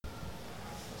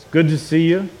Good to see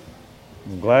you.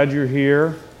 I'm glad you're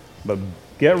here, but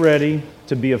get ready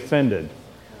to be offended.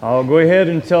 I'll go ahead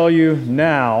and tell you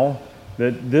now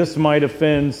that this might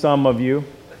offend some of you,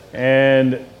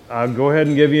 and I'll go ahead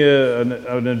and give you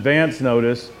an advance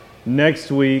notice.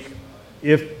 Next week,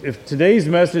 if today's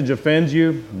message offends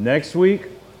you, next week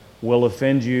will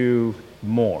offend you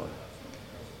more.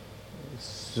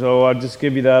 So I'll just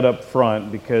give you that up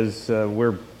front because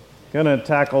we're going to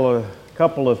tackle a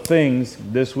couple of things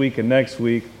this week and next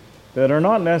week that are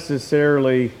not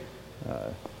necessarily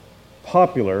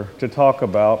popular to talk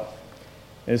about,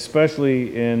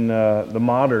 especially in the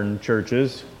modern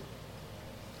churches.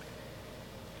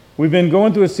 We've been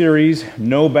going through a series,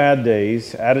 No Bad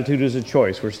Days, Attitude is a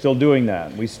Choice. We're still doing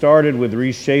that. We started with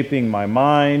Reshaping My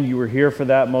Mind. You were here for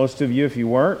that, most of you. If you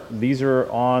weren't, these are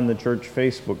on the church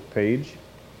Facebook page.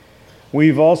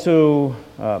 We've also,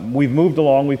 we've moved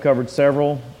along. We've covered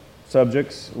several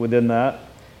subjects within that.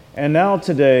 And now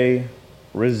today,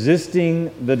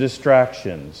 Resisting the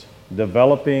Distractions,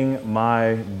 Developing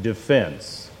My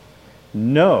Defense.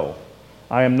 No,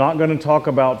 I am not going to talk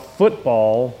about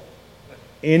football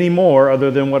anymore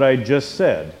other than what I just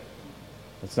said.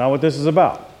 That's not what this is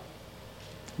about.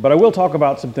 But I will talk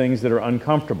about some things that are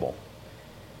uncomfortable.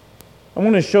 I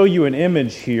want to show you an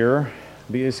image here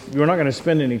because we're not going to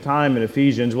spend any time in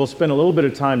Ephesians. We'll spend a little bit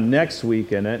of time next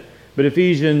week in it. But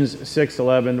Ephesians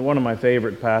 6:11, one of my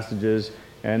favorite passages,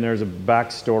 and there's a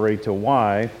backstory to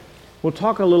why. We'll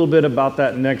talk a little bit about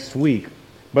that next week.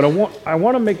 But I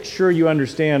want to make sure you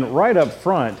understand right up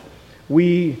front,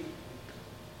 we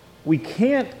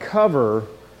can't cover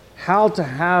how to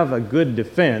have a good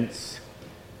defense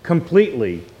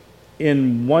completely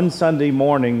in one Sunday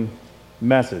morning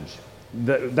message.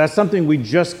 That's something we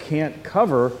just can't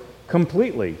cover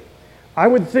completely. I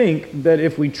would think that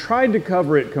if we tried to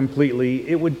cover it completely,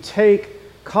 it would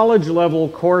take college-level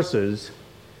courses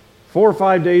 4 or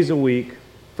 5 days a week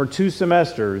for 2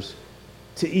 semesters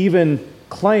to even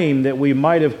claim that we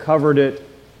might have covered it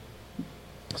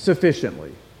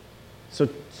sufficiently. So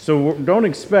don't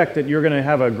expect that you're going to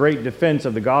have a great defense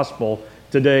of the gospel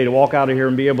today to walk out of here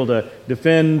and be able to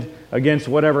defend against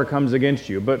whatever comes against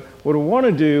you. But what we want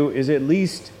to do is at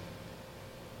least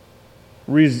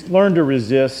learn to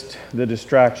resist the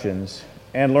distractions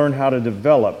and learn how to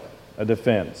develop a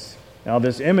defense. Now,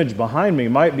 this image behind me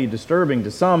might be disturbing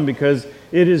to some because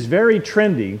it is very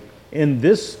trendy in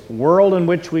this world in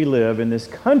which we live, in this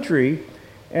country,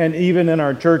 and even in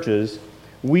our churches.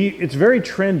 It's very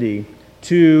trendy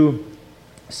to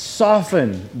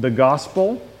soften the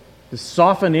gospel, to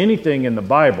soften anything in the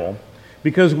Bible,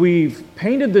 because we've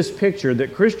painted this picture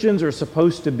that Christians are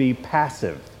supposed to be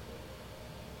passive.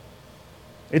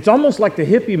 It's almost like the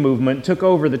hippie movement took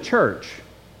over the church.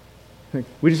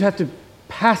 We just have to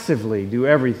passively do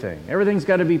everything. Everything's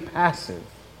got to be passive.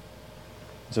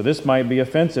 So this might be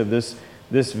offensive,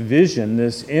 this vision,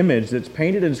 this image that's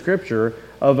painted in Scripture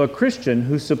of a Christian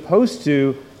who's supposed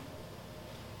to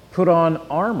put on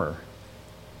armor,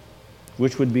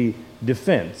 which would be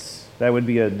defense. That would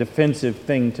be a defensive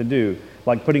thing to do,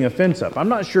 like putting a fence up. I'm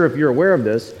not sure if you're aware of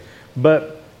this,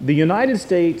 but the United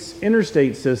States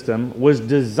interstate system was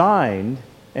designed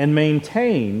and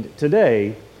maintained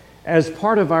today as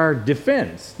part of our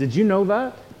defense. Did you know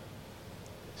that?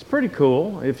 It's pretty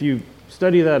cool if you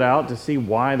study that out to see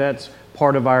why that's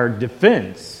part of our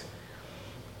defense.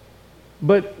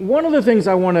 But one of the things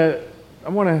I want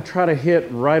to try to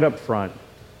hit right up front,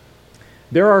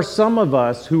 there are some of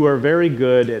us who are very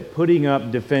good at putting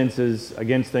up defenses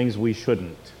against things we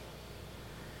shouldn't.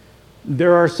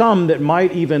 There are some that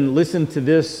might even listen to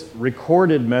this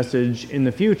recorded message in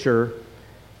the future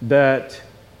that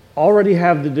already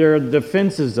have their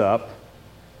defenses up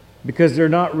because they're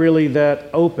not really that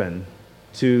open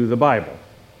to the Bible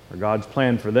or God's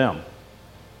plan for them.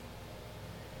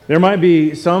 There might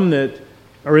be some that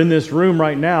are in this room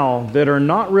right now that are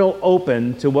not real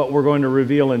open to what we're going to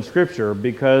reveal in Scripture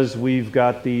because we've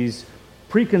got these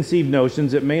preconceived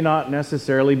notions that may not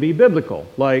necessarily be biblical,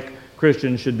 like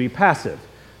Christians should be passive.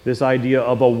 This idea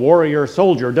of a warrior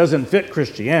soldier doesn't fit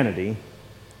Christianity.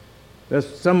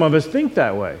 Some of us think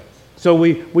that way. So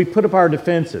we put up our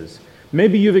defenses.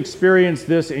 Maybe you've experienced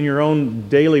this in your own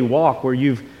daily walk where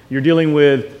you're dealing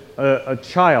with a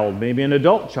child, maybe an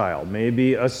adult child,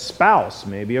 maybe a spouse,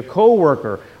 maybe a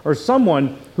coworker, or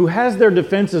someone who has their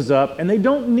defenses up and they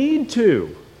don't need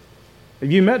to.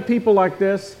 Have you met people like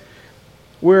this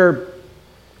where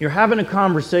you're having a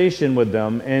conversation with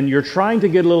them and you're trying to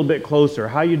get a little bit closer?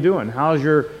 How you doing? How's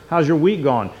your week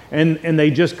gone? And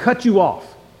they just cut you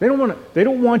off. They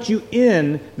don't want you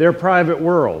in their private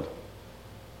world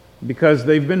because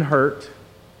they've been hurt.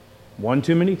 one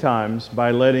too many times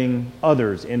by letting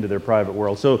others into their private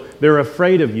world. So they're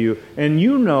afraid of you, and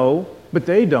you know, but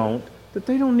they don't, that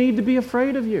they don't need to be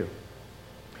afraid of you.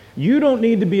 You don't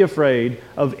need to be afraid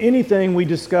of anything we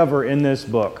discover in this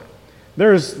book.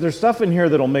 There's stuff in here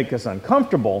that'll make us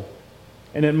uncomfortable,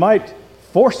 and it might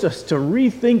force us to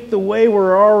rethink the way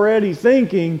we're already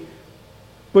thinking,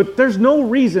 but there's no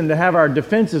reason to have our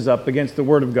defenses up against the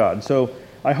Word of God. So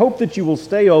I hope that you will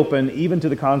stay open even to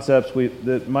the concepts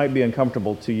that might be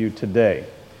uncomfortable to you today.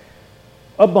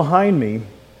 Up behind me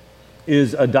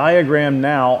is a diagram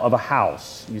now of a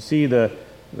house. You see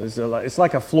it's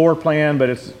like a floor plan, but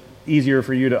it's easier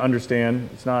for you to understand.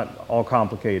 It's not all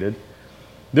complicated.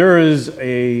 There is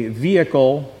a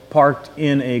vehicle parked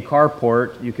in a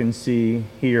carport you can see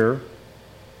here.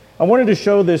 I wanted to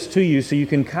show this to you so you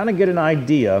can kind of get an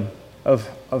idea of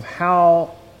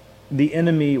how the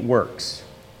enemy works.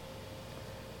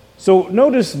 So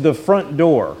notice the front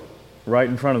door right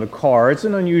in front of the car. It's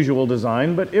an unusual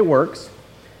design, but it works.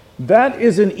 That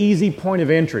is an easy point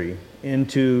of entry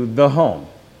into the home.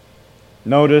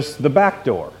 Notice the back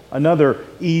door, another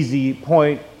easy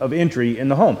point of entry in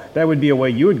the home. That would be a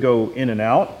way you would go in and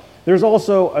out. There's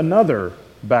also another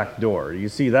back door. You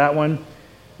see that one?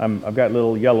 I've got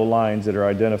little yellow lines that are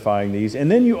identifying these.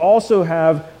 And then you also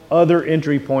have other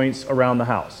entry points around the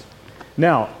house.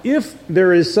 Now, if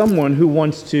there is someone who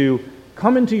wants to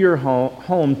come into your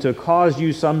home to cause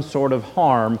you some sort of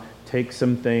harm, take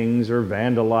some things or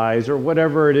vandalize or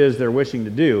whatever it is they're wishing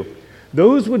to do,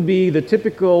 those would be the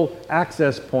typical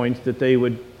access points that they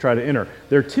would try to enter.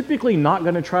 They're typically not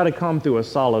going to try to come through a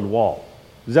solid wall.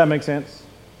 Does that make sense?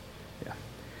 Yeah.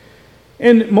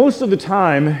 And most of the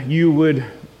time, you would,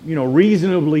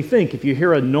 reasonably think if you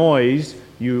hear a noise,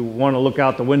 you want to look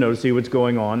out the window to see what's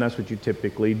going on. That's what you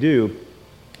typically do.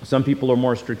 Some people are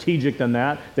more strategic than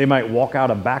that. They might walk out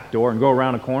a back door and go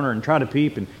around a corner and try to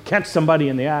peep and catch somebody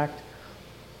in the act.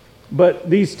 But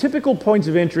these typical points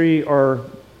of entry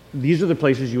these are the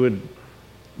places you would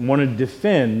want to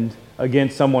defend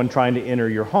against someone trying to enter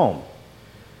your home.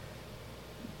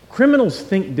 Criminals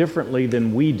think differently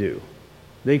than we do.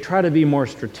 They try to be more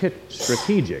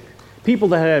strategic. People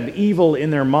that have evil in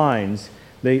their minds,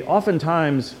 they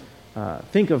oftentimes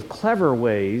think of clever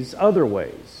ways, other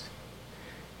ways.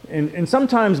 And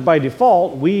sometimes by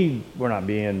default, we're not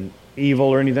being evil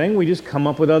or anything. We just come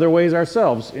up with other ways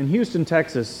ourselves. In Houston,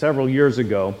 Texas, several years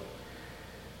ago,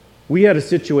 we had a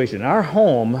situation. Our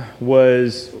home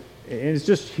it's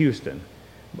just Houston.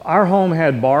 Our home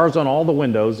had bars on all the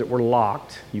windows that were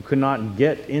locked. You could not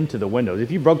get into the windows.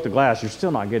 If you broke the glass, you're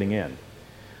still not getting in.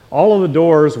 All of the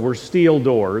doors were steel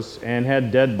doors and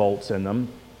had deadbolts in them.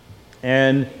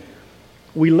 And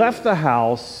we left the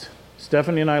house.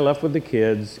 Stephanie and I left with the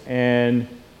kids, and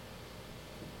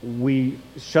we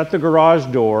shut the garage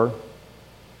door.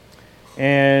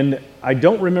 And I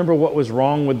don't remember what was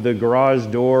wrong with the garage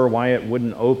door, why it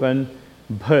wouldn't open,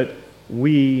 but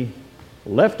we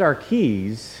left our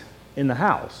keys in the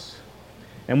house.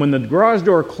 And when the garage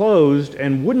door closed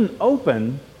and wouldn't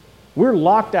open, we're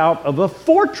locked out of a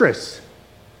fortress.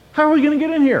 How are we going to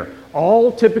get in here?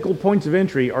 All typical points of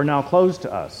entry are now closed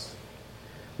to us.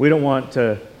 We don't want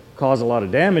to cause a lot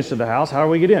of damage to the house. How do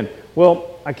we get in?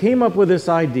 Well, I came up with this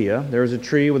idea. There was a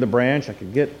tree with a branch. I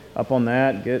could get up on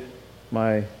that, get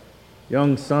my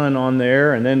young son on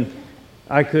there, and then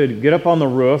I could get up on the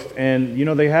roof, and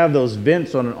they have those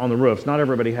vents on the roofs. Not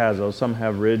everybody has those. Some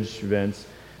have ridge vents,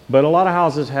 but a lot of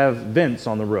houses have vents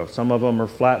on the roof. Some of them are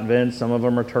flat vents, some of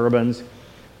them are turbines.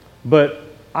 But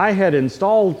I had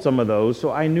installed some of those,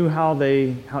 so I knew how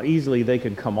easily they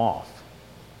could come off.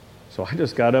 So I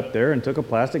just got up there and took a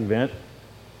plastic vent,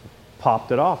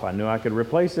 popped it off. I knew I could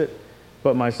replace it.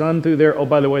 Put my son through there. Oh,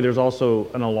 by the way, there's also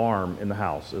an alarm in the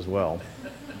house as well.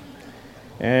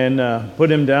 And put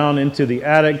him down into the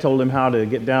attic, told him how to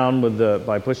get down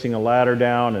by pushing a ladder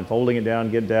down and folding it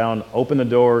down, get down, open the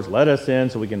doors, let us in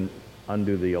so we can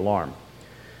undo the alarm.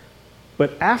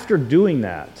 But after doing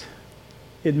that,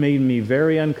 it made me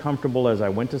very uncomfortable as I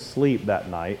went to sleep that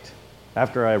night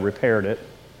after I repaired it.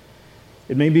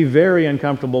 It made me very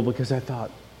uncomfortable because I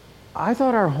thought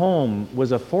our home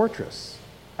was a fortress.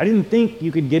 I didn't think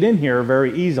you could get in here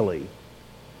very easily.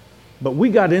 But we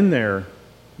got in there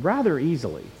rather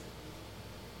easily.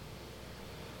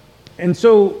 And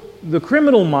so the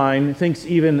criminal mind thinks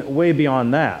even way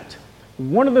beyond that.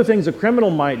 One of the things a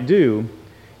criminal might do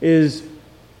is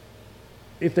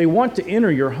if they want to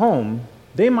enter your home,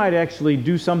 they might actually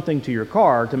do something to your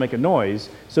car to make a noise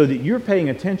so that you're paying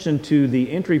attention to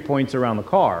the entry points around the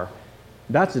car.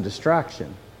 That's a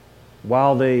distraction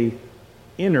while they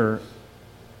enter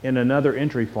in another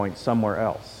entry point somewhere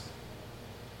else.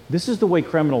 This is the way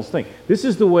criminals think. This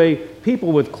is the way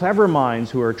people with clever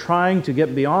minds who are trying to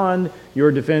get beyond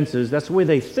your defenses, that's the way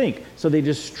they think. So they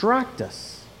distract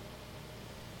us.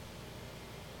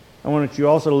 I want you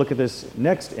also to look at this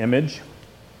next image.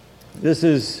 This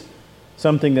is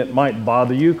something that might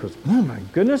bother you because, oh my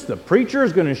goodness, the preacher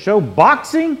is going to show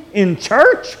boxing in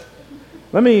church?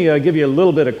 Let me give you a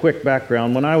little bit of quick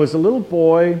background. When I was a little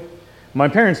boy, my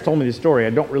parents told me the story. I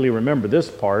don't really remember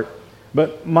this part.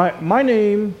 But my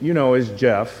name, is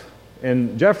Jeff,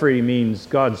 and Jeffrey means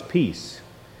God's peace.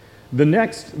 The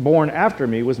next born after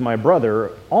me was my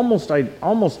brother. Almost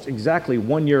exactly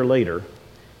 1 year later,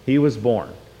 he was born,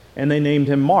 and they named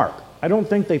him Mark. I don't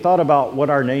think they thought about what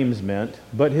our names meant,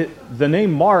 but the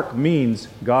name Mark means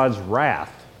God's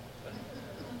wrath.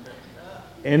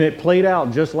 And it played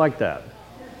out just like that.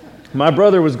 My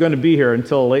brother was going to be here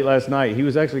until late last night. He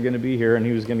was actually going to be here, and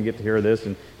he was going to get to hear this,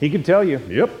 and he could tell you,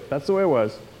 yep, that's the way it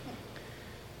was.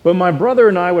 But my brother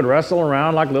and I would wrestle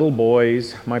around like little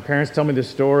boys. My parents tell me the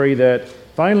story that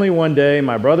finally one day we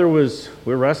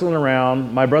were wrestling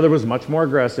around. My brother was much more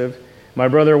aggressive. My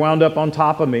brother wound up on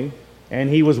top of me, and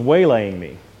he was waylaying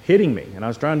me, hitting me. And I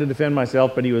was trying to defend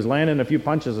myself, but he was landing a few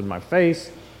punches in my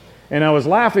face. And I was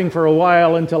laughing for a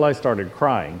while until I started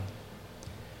crying.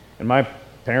 And my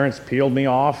parents peeled me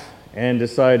off and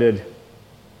decided,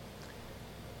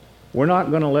 we're not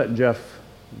going to let Jeff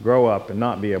grow up and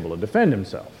not be able to defend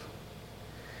himself.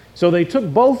 So they took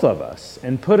both of us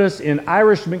and put us in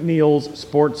Irish McNeil's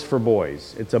Sports for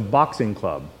Boys. It's a boxing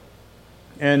club.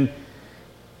 And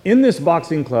in this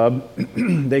boxing club,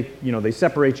 they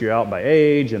separate you out by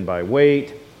age and by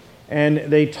weight, and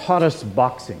they taught us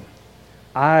boxing.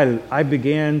 I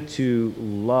began to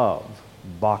love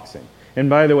boxing. And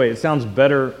by the way, it sounds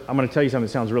better. I'm going to tell you something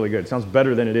that sounds really good. It sounds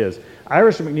better than it is.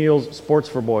 Irish McNeil's Sports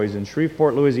for Boys in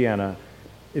Shreveport, Louisiana,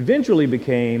 eventually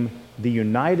became the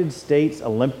United States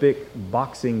Olympic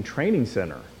Boxing Training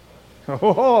Center.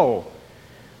 Oh,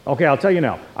 okay, I'll tell you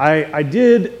now. I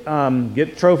did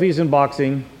get trophies in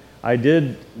boxing. I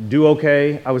did do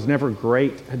okay. I was never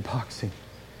great at boxing.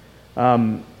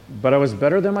 But I was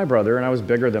better than my brother, and I was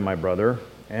bigger than my brother.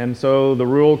 And so the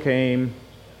rule came,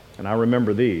 and I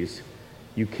remember these.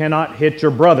 You cannot hit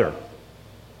your brother.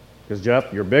 Because,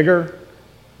 Jeff, you're bigger,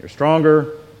 you're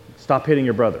stronger, stop hitting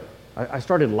your brother. I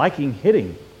started liking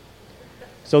hitting.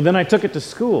 So then I took it to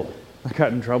school. I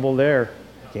got in trouble there.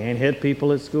 Can't hit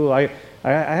people at school. I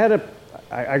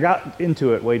got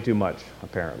into it way too much,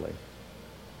 apparently.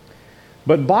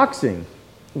 But boxing,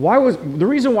 the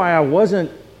reason why I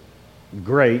wasn't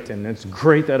great, and it's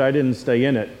great that I didn't stay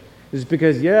in it, is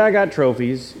because, I got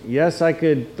trophies. Yes, I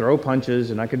could throw punches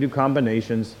and I could do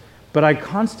combinations, but I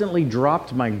constantly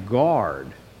dropped my guard.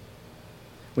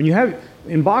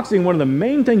 In boxing, one of the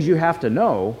main things you have to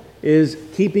know is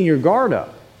keeping your guard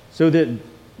up so that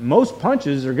most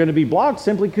punches are going to be blocked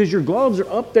simply because your gloves are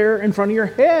up there in front of your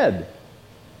head.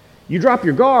 You drop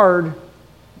your guard,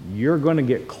 you're going to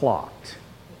get clocked.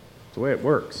 That's the way it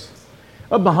works.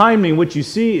 Up behind me, what you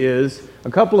see is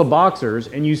a couple of boxers,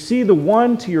 and you see the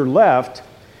one to your left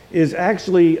is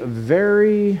actually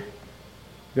very,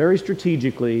 very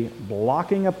strategically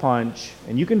blocking a punch,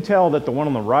 and you can tell that the one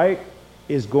on the right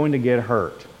is going to get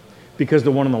hurt because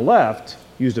the one on the left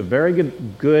used a very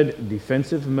good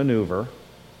defensive maneuver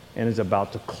and is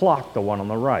about to clock the one on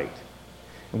the right.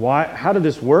 Why? How did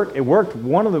this work? It worked.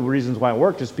 One of the reasons why it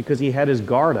worked is because he had his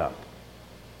guard up.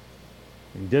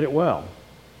 He did it well.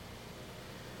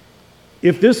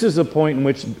 If this is a point in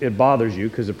which it bothers you,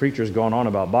 because the preacher's gone on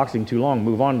about boxing too long,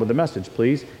 move on with the message,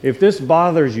 please. If this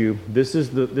bothers you, this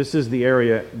is the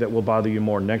area that will bother you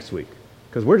more next week,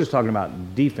 because we're just talking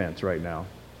about defense right now,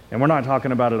 and we're not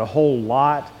talking about it a whole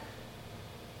lot.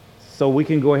 So we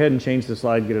can go ahead and change the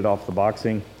slide, get it off the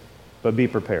boxing, but be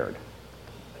prepared.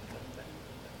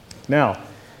 Now,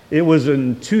 it was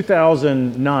in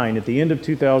 2009, at the end of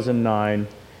 2009,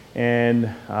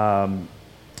 and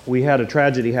we had a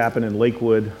tragedy happen in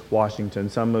Lakewood, Washington.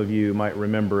 Some of you might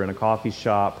remember in a coffee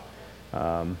shop,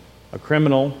 a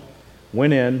criminal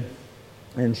went in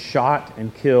and shot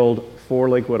and killed 4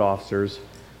 Lakewood officers,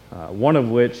 one of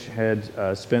which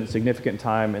had spent significant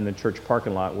time in the church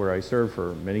parking lot where I served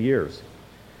for many years.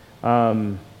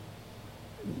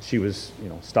 She was,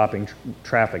 stopping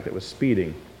traffic that was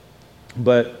speeding.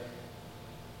 But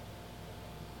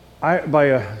by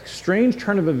a strange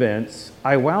turn of events,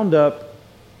 I wound up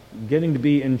getting to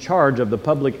be in charge of the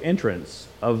public entrance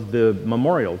of the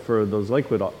memorial for those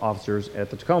Lakewood officers at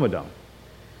the Tacoma Dome.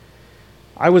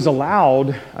 I was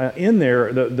allowed in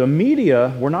there. The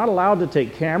media were not allowed to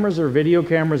take cameras or video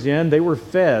cameras in. They were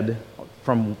fed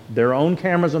from their own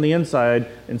cameras on the inside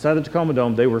the Tacoma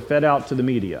Dome, they were fed out to the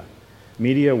media.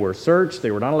 Media were searched.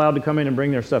 They were not allowed to come in and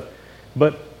bring their stuff.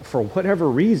 But for whatever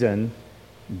reason,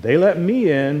 they let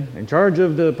me in charge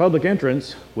of the public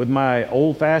entrance with my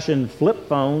old-fashioned flip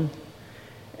phone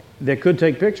that could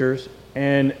take pictures.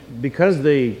 And because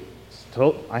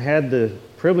I had the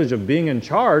privilege of being in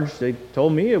charge, they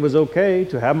told me it was okay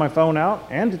to have my phone out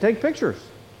and to take pictures.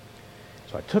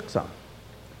 So I took some.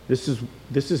 This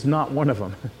is not one of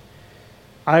them.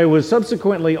 I was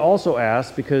subsequently also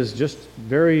asked, because just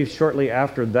very shortly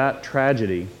after that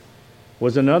tragedy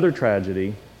was another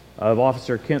tragedy of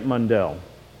Officer Kent Mundell, who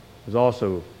was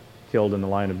also killed in the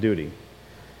line of duty.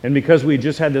 And because we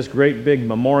just had this great big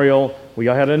memorial, we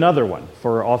had another one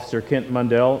for Officer Kent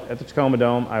Mundell at the Tacoma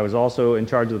Dome. I was also in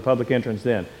charge of the public entrance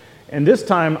then. And this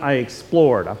time I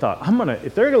explored. I thought,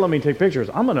 if they're going to let me take pictures,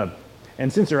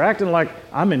 and since they're acting like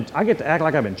I get to act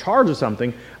like I'm in charge of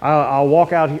something, I'll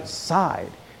walk outside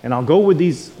and I'll go where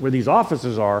these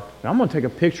officers are, and I'm going to take a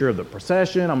picture of the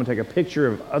procession. I'm going to take a picture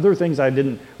of other things I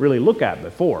didn't really look at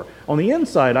before. On the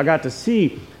inside, I got to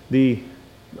see the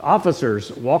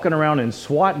officers walking around in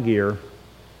SWAT gear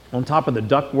on top of the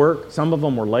ductwork. Some of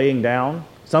them were laying down.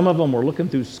 Some of them were looking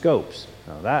through scopes.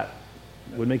 Now that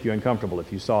would make you uncomfortable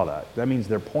if you saw that. That means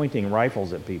they're pointing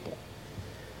rifles at people.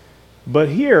 But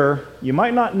here, you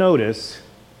might not notice,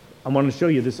 I'm going to show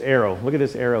you this arrow. Look at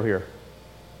this arrow here.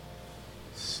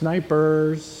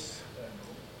 Snipers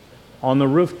on the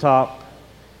rooftop.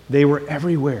 They were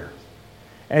everywhere.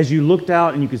 As you looked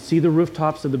out and you could see the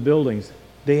rooftops of the buildings,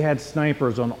 they had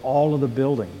snipers on all of the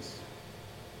buildings.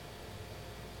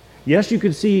 Yes, you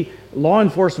could see law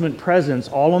enforcement presence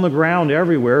all on the ground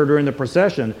everywhere during the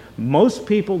procession. Most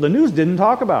people, the news didn't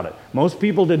talk about it. Most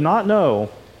people did not know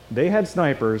they had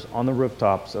snipers on the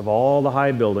rooftops of all the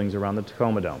high buildings around the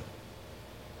Tacoma Dome.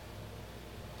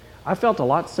 I felt a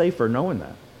lot safer knowing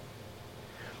that.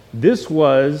 This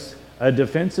was a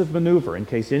defensive maneuver in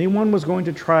case anyone was going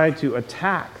to try to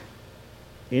attack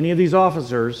any of these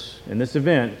officers in this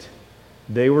event.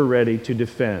 They were ready to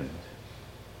defend.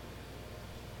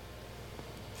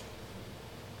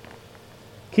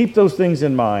 Keep those things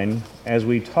in mind as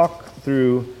we talk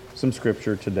through some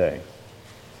scripture today.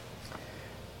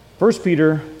 1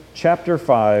 Peter chapter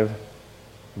 5,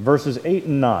 verses 8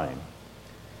 and 9.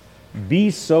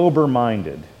 Be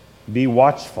sober-minded, be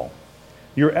watchful.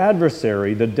 Your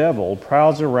adversary, the devil,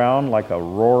 prowls around like a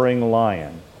roaring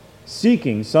lion,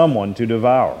 seeking someone to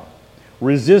devour.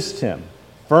 Resist him,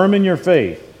 firm in your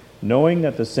faith, knowing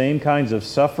that the same kinds of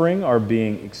suffering are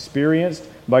being experienced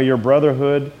by your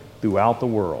brotherhood throughout the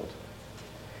world.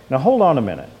 Now hold on a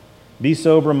minute. Be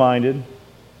sober-minded,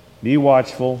 be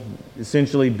watchful,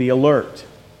 essentially be alert.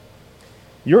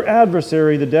 Your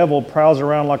adversary, the devil, prowls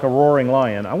around like a roaring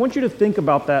lion. I want you to think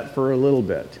about that for a little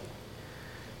bit.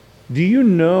 Do you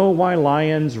know why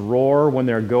lions roar when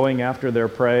they're going after their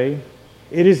prey?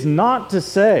 It is not to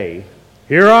say,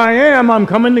 "Here I am, I'm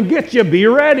coming to get you, be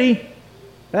ready."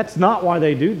 That's not why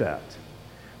they do that.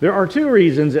 There are two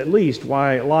reasons, at least,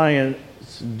 why lions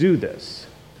do this.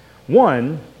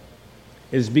 One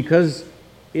is because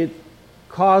it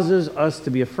causes us to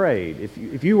be afraid.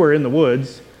 If you were in the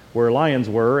woods where lions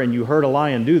were and you heard a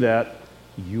lion do that,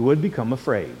 you would become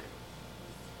afraid.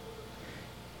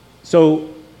 So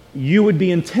you would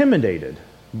be intimidated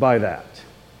by that.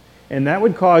 And that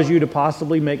would cause you to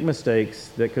possibly make mistakes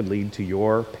that could lead to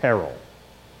your peril.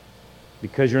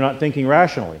 Because you're not thinking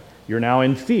rationally. You're now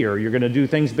in fear. You're going to do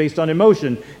things based on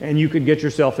emotion, and you could get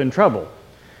yourself in trouble.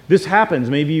 This happens.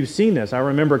 Maybe you've seen this. I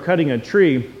remember cutting a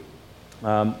tree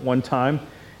one time,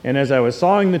 and as I was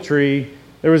sawing the tree,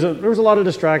 there was a lot of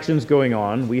distractions going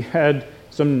on. We had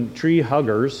some tree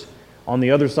huggers on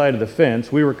the other side of the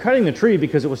fence. We were cutting the tree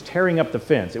because it was tearing up the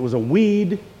fence. It was a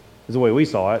weed, is the way we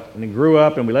saw it, and it grew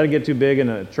up, and we let it get too big in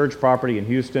a church property in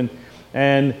Houston.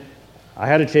 And I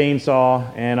had a chainsaw,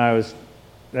 and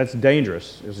that's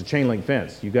dangerous. It was a chain link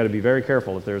fence. You've got to be very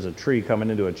careful if there's a tree coming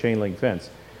into a chain link fence.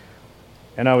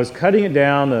 And I was cutting it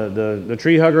down. The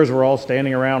tree huggers were all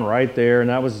standing around right there, and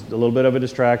that was a little bit of a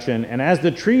distraction. And as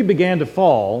the tree began to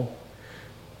fall,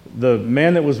 the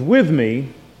man that was with me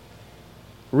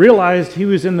realized he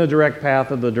was in the direct path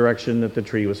of the direction that the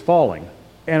tree was falling.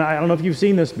 And I don't know if you've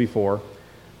seen this before,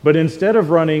 but instead of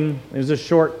running, it was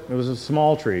a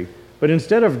small tree, but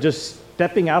instead of just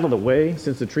stepping out of the way,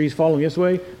 since the tree's falling this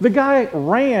way, the guy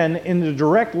ran in the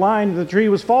direct line the tree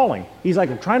was falling. He's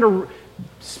like trying to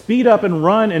speed up and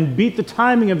run and beat the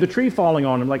timing of the tree falling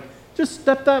on him. Like, just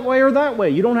step that way or that way.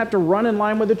 You don't have to run in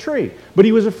line with the tree. But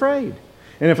he was afraid.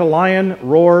 And if a lion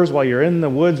roars while you're in the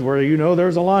woods where you know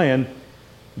there's a lion,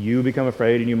 you become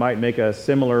afraid and you might make a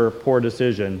similar poor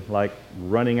decision, like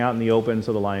running out in the open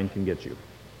so the lion can get you.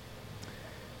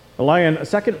 A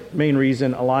second main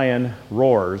reason a lion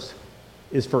roars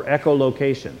is for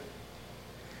echolocation.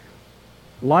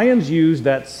 Lions use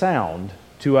that sound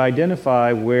to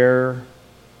identify where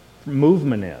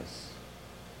movement is,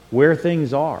 where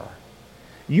things are.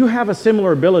 You have a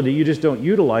similar ability, you just don't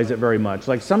utilize it very much.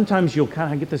 Like sometimes you'll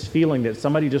kind of get this feeling that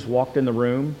somebody just walked in the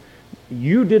room.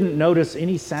 You didn't notice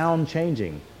any sound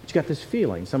changing, but you got this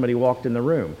feeling somebody walked in the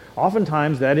room.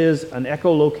 Oftentimes that is an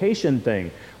echolocation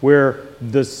thing, where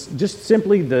just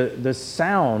simply the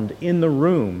sound in the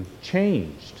room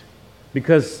changed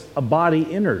because a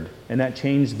body entered, and that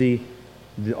changed the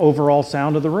overall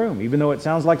sound of the room, even though it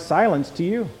sounds like silence to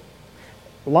you.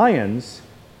 Lions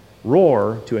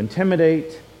roar to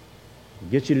intimidate,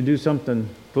 get you to do something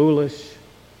foolish,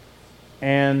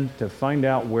 and to find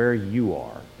out where you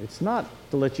are. It's not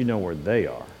to let you know where they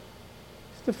are.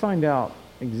 It's to find out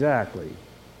exactly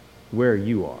where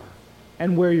you are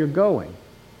and where you're going.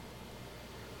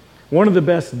 One of the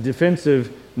best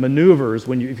defensive maneuvers,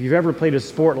 if you've ever played a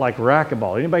sport like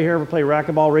racquetball. Anybody here ever play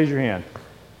racquetball? Raise your hand.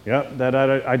 Yep, that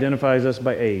identifies us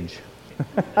by age.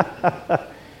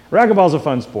 Racquetball's a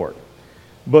fun sport.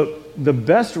 But the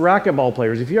best racquetball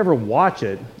players, if you ever watch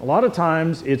it, a lot of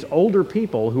times it's older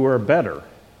people who are better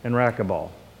in racquetball.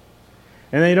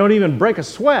 And they don't even break a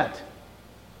sweat.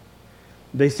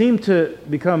 They seem to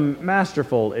become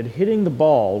masterful at hitting the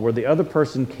ball where the other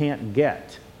person can't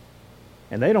get.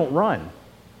 And they don't run.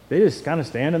 They just kind of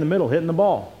stand in the middle hitting the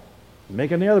ball,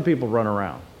 making the other people run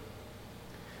around.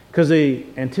 Because they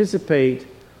anticipate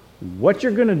what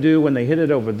you're going to do when they hit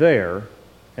it over there,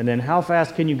 and then how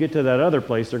fast can you get to that other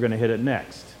place they're going to hit it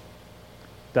next.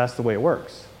 That's the way it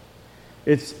works.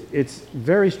 It's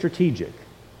very strategic,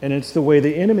 and it's the way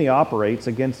the enemy operates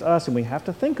against us, and we have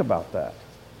to think about that.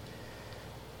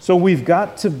 So we've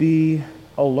got to be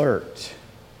alert.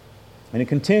 And it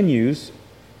continues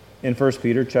in 1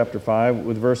 Peter chapter 5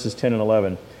 with verses 10 and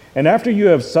 11. And after you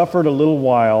have suffered a little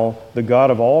while, the God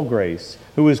of all grace,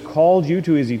 who has called you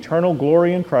to his eternal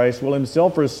glory in Christ, will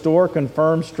himself restore,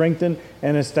 confirm, strengthen,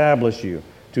 and establish you.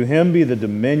 To him be the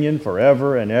dominion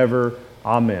forever and ever.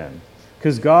 Amen.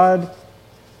 Because God,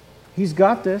 he's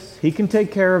got this. He can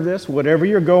take care of this, whatever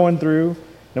you're going through,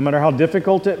 no matter how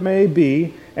difficult it may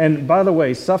be. And by the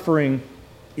way, suffering,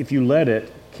 if you let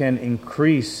it, can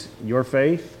increase your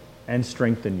faith and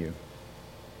strengthen you.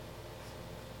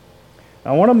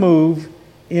 I want to move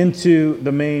into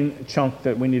the main chunk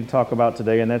that we need to talk about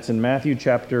today, and that's in Matthew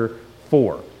chapter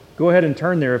 4. Go ahead and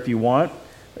turn there if you want.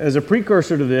 As a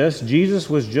precursor to this, Jesus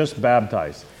was just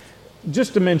baptized.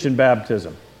 Just to mention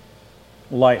baptism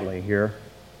lightly here,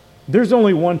 there's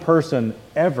only one person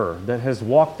ever that has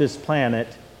walked this planet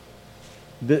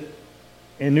that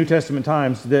in New Testament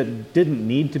times that didn't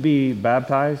need to be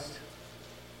baptized,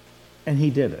 and he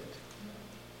did it.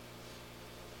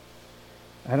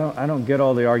 I don't get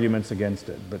all the arguments against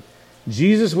it, but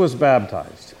Jesus was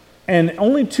baptized. And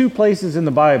only 2 places in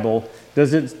the Bible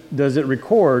does it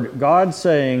record God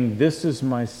saying, "This is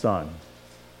my son,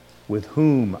 with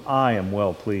whom I am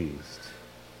well pleased."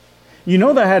 You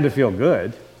know that had to feel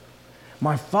good.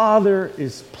 My Father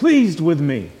is pleased with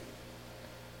me.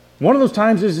 One of those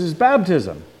times is his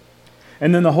baptism.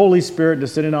 And then the Holy Spirit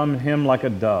descended on him like a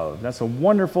dove. That's a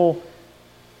wonderful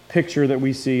picture that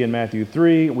we see in Matthew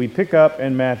 3. We pick up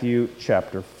in Matthew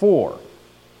chapter 4.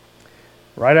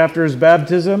 Right after his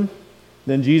baptism,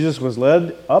 then Jesus was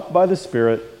led up by the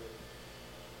Spirit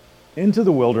into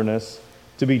the wilderness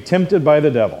to be tempted by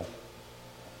the devil.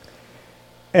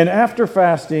 And after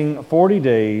fasting 40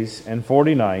 days and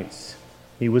 40 nights,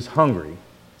 he was hungry.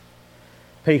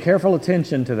 Pay careful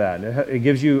attention to that. It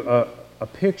gives you a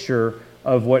picture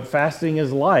of what fasting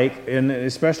is like, and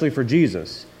especially for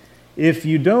Jesus. If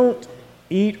you don't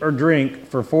eat or drink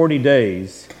for 40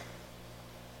 days,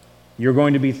 you're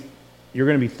going to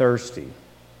be thirsty.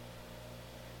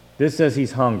 This says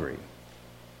he's hungry.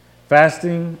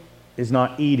 Fasting is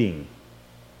not eating.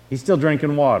 He's still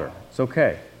drinking water. It's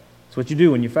okay. It's what you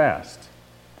do when you fast.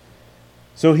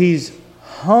 So he's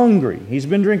hungry. He's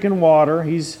been drinking water.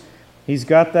 He's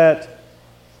got that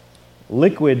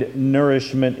liquid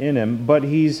nourishment in him, but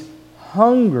he's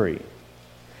hungry.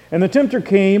 And the tempter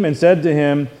came and said to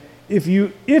him, if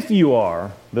you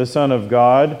are the Son of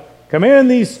God,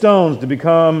 command these stones to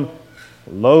become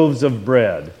loaves of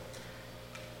bread.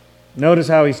 Notice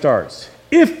how he starts.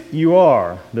 If you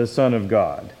are the Son of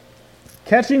God.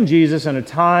 Catching Jesus in a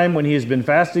time when he has been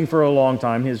fasting for a long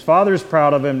time, his Father is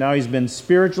proud of him. Now he's been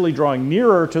spiritually drawing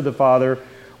nearer to the Father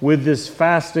with this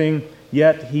fasting,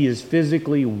 yet he is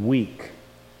physically weak.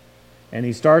 And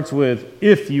he starts with,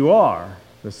 if you are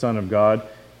the Son of God.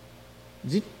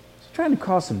 Is he trying to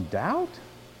cause some doubt?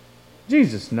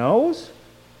 Jesus knows.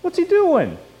 What's he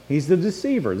doing? He's the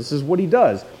deceiver. This is what he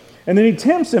does. And then he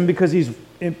tempts him because he's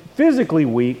physically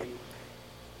weak.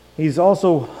 He's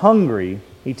also hungry.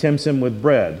 He tempts him with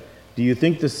bread. Do you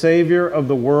think the Savior of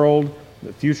the world,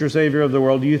 the future Savior of the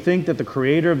world, do you think that the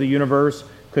Creator of the universe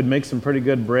could make some pretty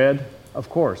good bread? Of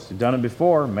course. He's done it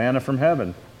before. Manna from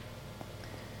heaven.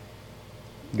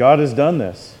 God has done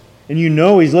this. And you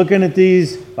know he's looking at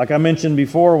these, like I mentioned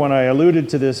before when I alluded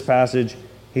to this passage,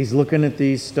 he's looking at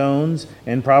these stones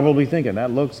and probably thinking,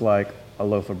 that looks like a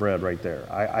loaf of bread right there.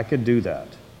 I could do that.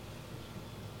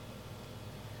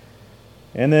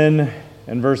 And then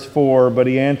in verse 4, but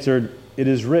he answered, it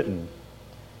is written,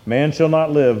 man shall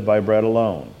not live by bread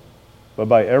alone, but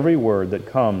by every word that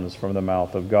comes from the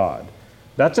mouth of God.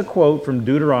 That's a quote from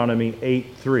Deuteronomy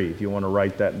 8:3, if you want to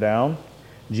write that down.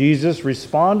 Jesus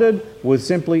responded with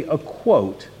simply a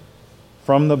quote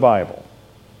from the Bible.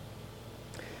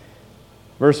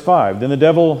 Verse 5, then the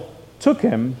devil took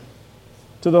him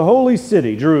to the holy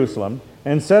city, Jerusalem,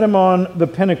 and set him on the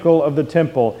pinnacle of the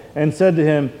temple, and said to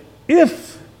him,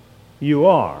 if you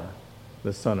are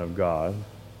the Son of God,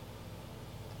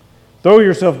 throw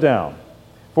yourself down,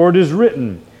 for it is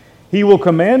written, he will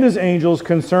command his angels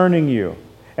concerning you,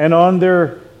 and on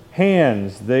their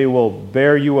hands they will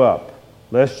bear you up,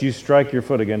 lest you strike your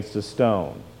foot against a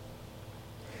stone.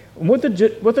 What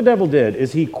the devil did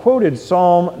is he quoted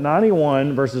Psalm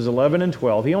 91, verses 11 and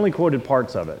 12. He only quoted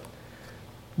parts of it.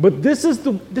 But this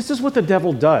is what the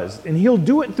devil does, and he'll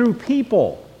do it through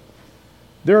people.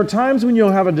 There are times when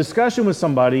you'll have a discussion with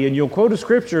somebody, and you'll quote a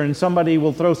scripture, and somebody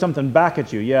will throw something back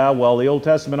at you. Yeah, well, the Old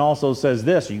Testament also says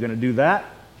this. Are you going to do that?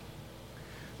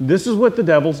 This is what the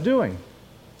devil's doing.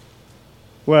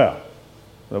 Well,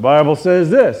 the Bible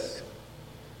says this.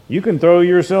 You can throw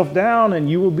yourself down, and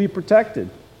you will be protected.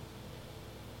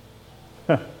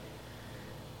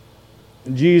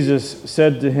 Jesus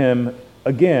said to him,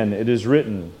 again, it is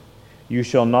written, you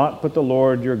shall not put the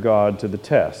Lord your God to the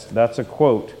test. That's a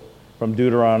quote from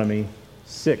Deuteronomy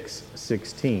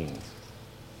 6:16.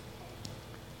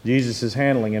 Jesus is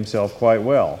handling himself quite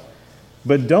well.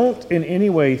 But don't in any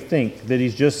way think that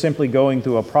he's just simply going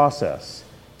through a process.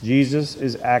 Jesus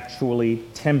is actually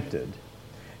tempted.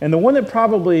 And the one that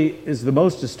probably is the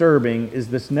most disturbing is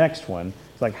this next one.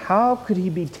 It's like, how could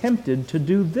he be tempted to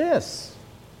do this?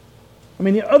 I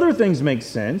mean, the other things make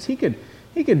sense. He could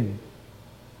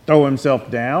throw himself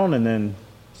down and then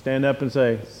stand up and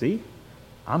say, see,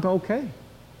 I'm okay.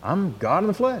 I'm God in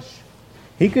the flesh.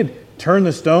 He could turn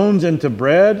the stones into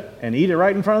bread and eat it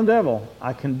right in front of the devil.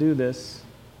 I can do this.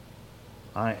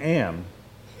 I am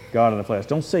God in the flesh.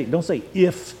 Don't say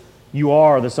if you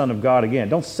are the Son of God again.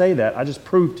 Don't say that. I just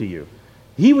proved to you.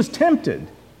 He was tempted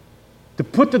to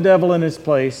put the devil in his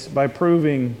place by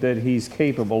proving that he's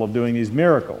capable of doing these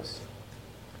miracles.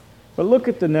 But look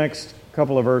at the next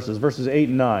couple of verses, verses 8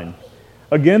 and 9.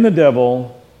 Again the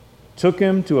devil took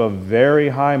him to a very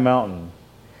high mountain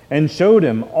and showed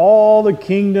him all the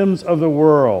kingdoms of the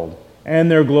world and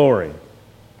their glory.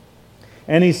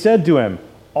 And he said to him,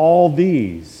 all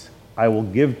these I will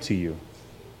give to you,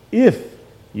 if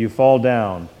you fall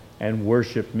down and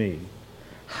worship me.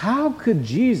 How could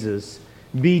Jesus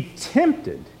be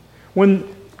tempted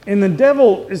when the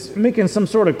devil is making some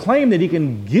sort of claim that he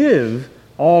can give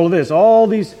all of this, all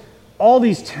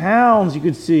these towns you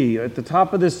could see at the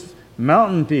top of this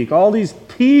mountain peak, all these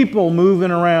people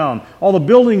moving around, all the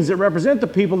buildings that represent the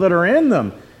people that are in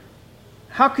them.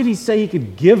 How could he say he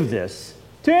could give this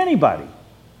to anybody?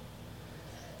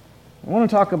 I want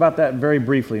to talk about that very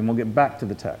briefly, and we'll get back to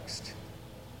the text.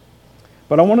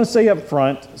 But I want to say up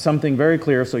front something very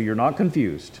clear so you're not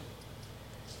confused.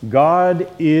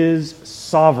 God is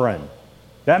sovereign.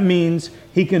 That means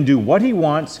he can do what he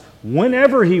wants,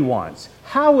 whenever he wants,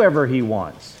 however he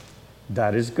wants.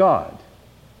 That is God.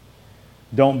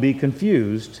 Don't be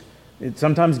confused. It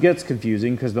sometimes gets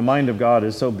confusing because the mind of God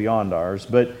is so beyond ours,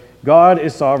 but God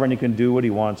is sovereign. He can do what he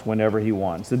wants whenever he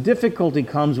wants. The difficulty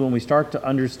comes when we start to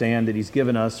understand that he's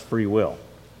given us free will.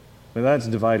 Well, that's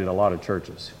divided a lot of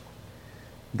churches.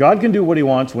 God can do what he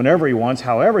wants whenever he wants,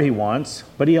 however he wants,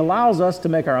 but he allows us to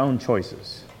make our own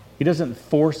choices. He doesn't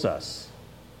force us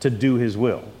to do his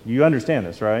will. You understand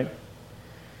this, right?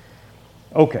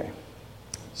 Okay.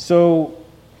 So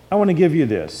I want to give you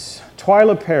this.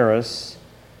 Twyla Paris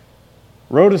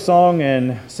wrote a song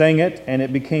and sang it, and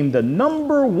it became the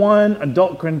 #1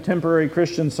 adult contemporary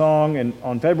Christian song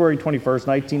on February 21st,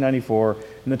 1994.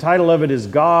 And the title of it is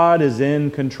God is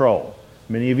in Control.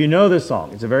 Many of you know this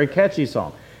song. It's a very catchy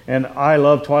song. And I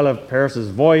love Twyla Paris's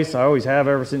voice. I always have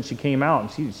ever since she came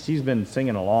out. And she's been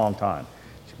singing a long time.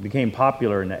 She became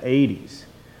popular in the 80s.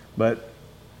 But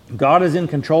God is in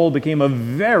Control became a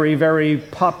very, very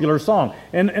popular song.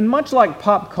 And much like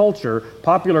pop culture,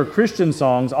 popular Christian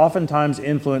songs oftentimes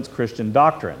influence Christian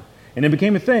doctrine. And it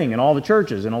became a thing in all the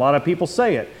churches, and a lot of people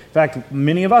say it. In fact,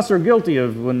 many of us are guilty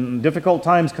of when difficult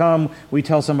times come, we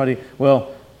tell somebody,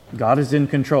 well, God is in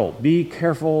control. Be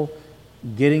careful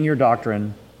getting your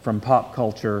doctrine from pop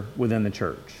culture within the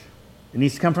church. It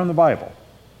needs to come from the Bible.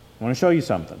 I want to show you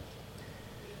something.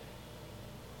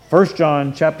 1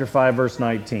 John chapter 5, verse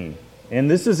 19. And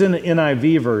this is in the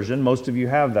NIV version. Most of you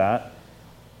have that.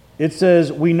 It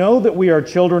says, "We know that we are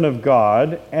children of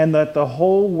God and that the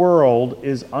whole world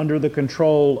is under the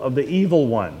control of the evil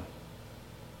one."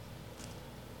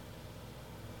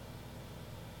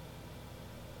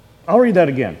 I'll read that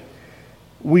again.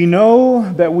 "We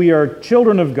know that we are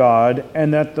children of God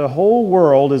and that the whole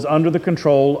world is under the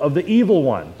control of the evil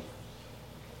one."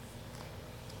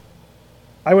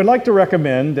 I would like to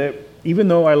recommend that, even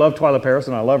though I love Twyla Paris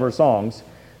and I love her songs,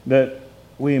 that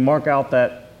we mark out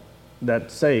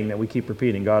that saying that we keep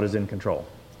repeating, God is in control.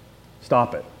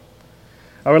 Stop it.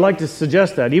 I would like to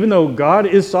suggest that, even though God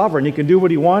is sovereign, He can do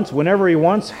what He wants, whenever He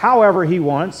wants, however He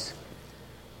wants,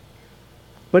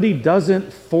 but He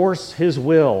doesn't force His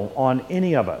will on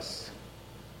any of us.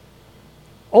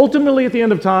 Ultimately, at the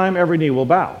end of time, every knee will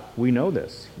bow. We know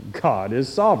this. God is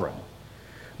sovereign.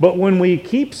 But when we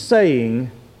keep saying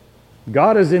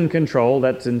God is in control,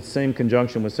 that's in the same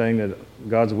conjunction with saying that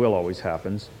God's will always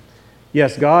happens.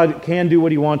 Yes, God can do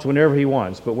what He wants whenever He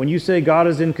wants, but when you say God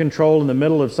is in control in the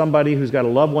middle of somebody who's got a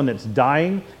loved one that's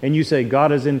dying, and you say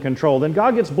God is in control, then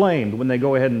God gets blamed when they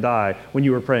go ahead and die when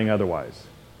you were praying otherwise.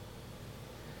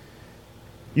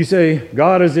 You say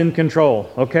God is in control,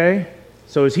 okay?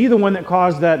 So is He the one that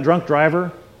caused that drunk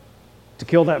driver to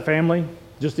kill that family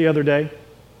just the other day?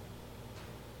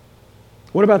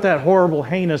 What about that horrible,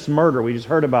 heinous murder we just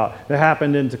heard about that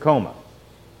happened in Tacoma?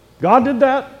 God did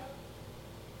that?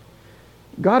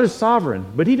 God is sovereign,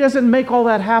 but He doesn't make all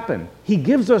that happen. He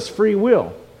gives us free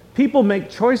will. People make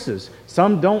choices.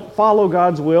 Some don't follow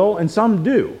God's will, and some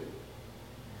do.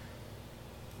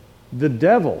 The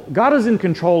devil, God is in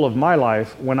control of my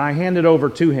life when I hand it over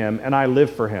to Him and I live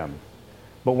for Him.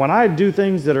 But when I do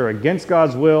things that are against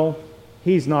God's will,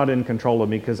 He's not in control of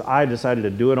me because I decided to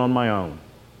do it on my own.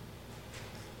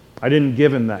 I didn't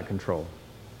give Him that control.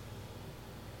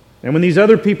 And when these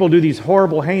other people do these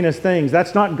horrible, heinous things,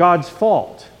 that's not God's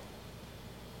fault.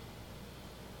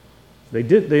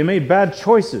 They made bad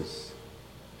choices.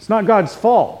 It's not God's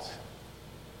fault.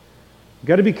 You've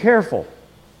got to be careful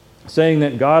saying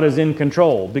that God is in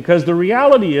control, because the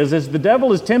reality is, as the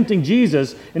devil is tempting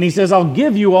Jesus and he says, I'll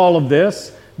give you all of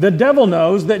this, the devil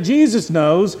knows that Jesus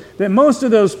knows that most of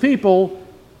those people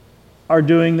are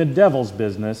doing the devil's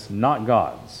business, not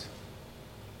God's.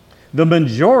 The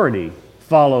majority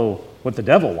follow what the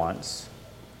devil wants.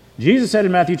 Jesus said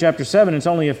in Matthew chapter 7, it's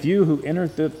only a few who enter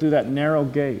through that narrow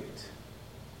gate.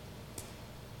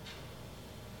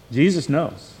 Jesus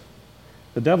knows.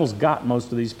 The devil's got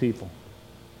most of these people.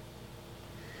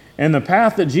 And the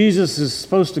path that Jesus is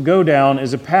supposed to go down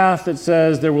is a path that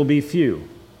says there will be few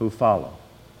who follow.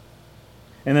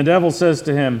 And the devil says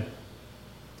to him,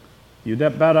 you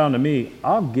bow down to me,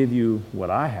 I'll give you what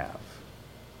I have.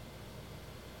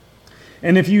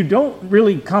 And if you don't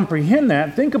really comprehend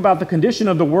that, think about the condition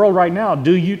of the world right now.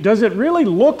 Does it really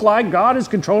look like God is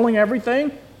controlling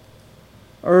everything?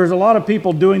 Or is a lot of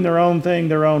people doing their own thing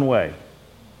their own way?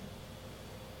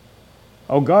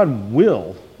 Oh, God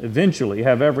will eventually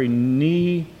have every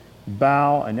knee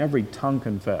bow and every tongue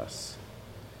confess.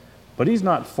 But He's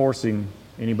not forcing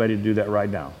anybody to do that right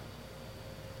now.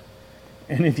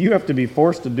 And if you have to be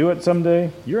forced to do it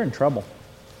someday, you're in trouble.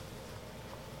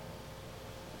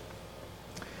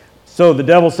 So the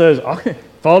devil says, okay,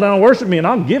 fall down and worship me and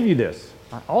I'll give you this.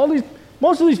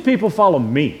 Most of these people follow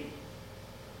me.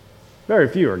 Very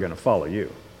few are going to follow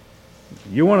you.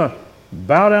 You want to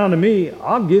bow down to me,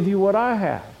 I'll give you what I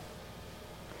have.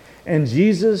 And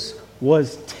Jesus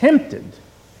was tempted.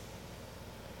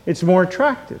 It's more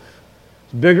attractive.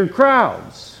 It's bigger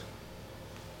crowds.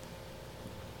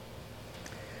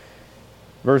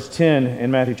 Verse 10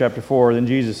 in Matthew chapter 4, then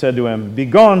Jesus said to him,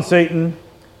 "Begone, Satan,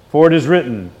 for it is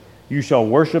written, you shall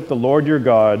worship the Lord your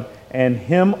God, and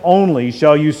Him only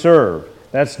shall you serve."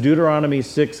 That's Deuteronomy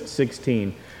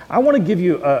 6:16. I want to give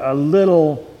you a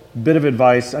little bit of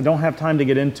advice. I don't have time to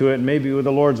get into it. Maybe with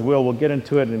the Lord's will, we'll get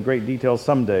into it in great detail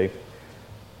someday.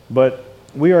 But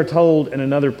we are told in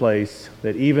another place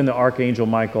that even the archangel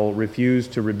Michael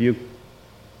refused to rebuke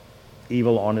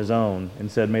evil on his own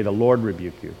and said, "May the Lord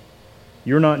rebuke you."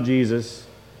 You're not Jesus.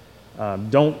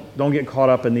 Don't get caught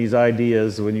up in these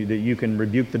ideas that you can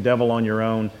rebuke the devil on your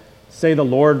own. Say, "The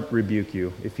Lord rebuke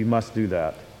you," if you must do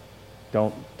that.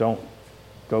 Don't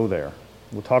go there.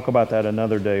 We'll talk about that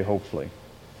another day, hopefully.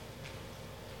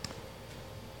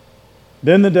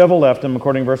 Then the devil left him,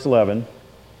 according to verse 11,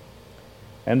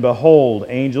 and behold,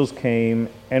 angels came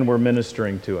and were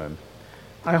ministering to him.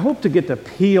 I hope to get to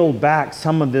peel back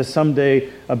some of this someday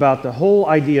about the whole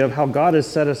idea of how God has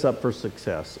set us up for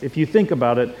success. If you think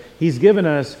about it, He's given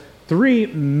us three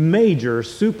major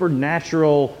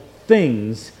supernatural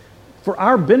things for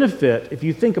our benefit. If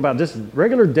you think about this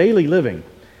regular daily living,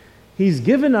 He's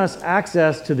given us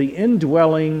access to the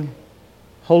indwelling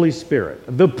Holy Spirit,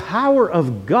 the power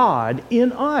of God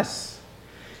in us.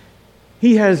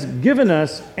 He has given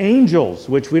us angels,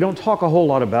 which we don't talk a whole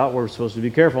lot about. We're supposed to be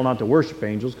careful not to worship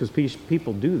angels because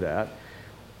people do that.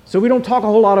 So we don't talk a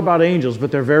whole lot about angels,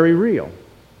 but they're very real.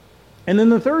 And then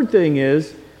the third thing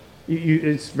is,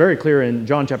 it's very clear in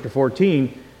John chapter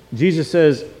 14, Jesus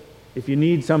says, if you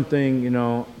need something,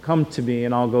 come to me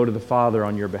and I'll go to the Father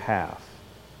on your behalf.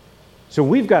 So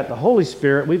we've got the Holy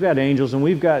Spirit, we've got angels, and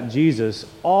we've got Jesus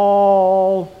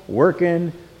all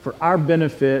working for our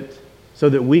benefit so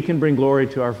that we can bring glory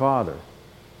to our Father.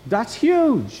 That's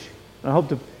huge. I hope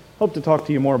to talk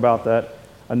to you more about that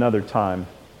another time.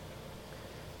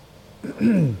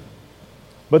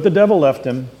 But the devil left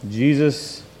him.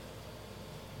 Jesus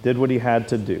did what he had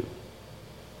to do.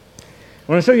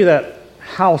 I want to show you that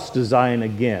house design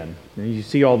again. And you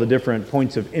see all the different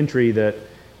points of entry that,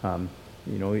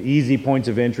 easy points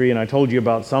of entry. And I told you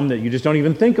about some that you just don't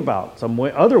even think about,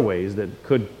 other ways that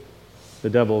the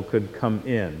devil could come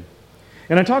in.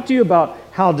 And I talked to you about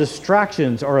how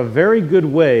distractions are a very good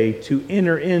way to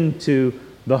enter into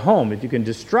the home. If you can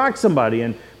distract somebody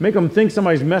and make them think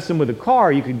somebody's messing with a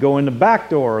car, you could go in the back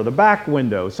door or the back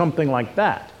window, something like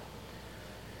that.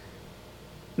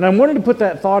 And I wanted to put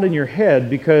that thought in your head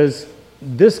because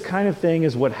this kind of thing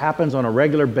is what happens on a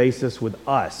regular basis with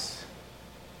us.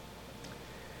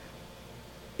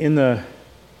 In the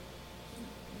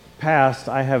past,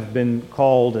 I have been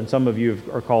called, and some of you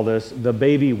are called this, the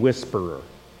baby whisperer.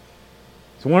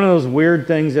 It's one of those weird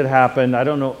things that happened. I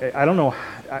know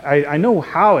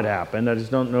how it happened. I just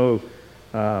don't know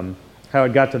how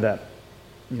it got to that,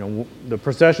 the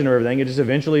procession or everything. It just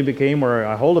eventually became where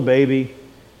I hold a baby,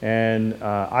 and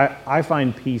I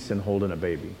find peace in holding a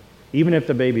baby. Even if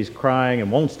the baby's crying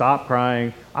and won't stop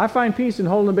crying, I find peace in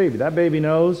holding a baby. That baby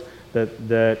knows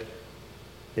that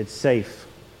it's safe.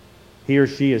 He or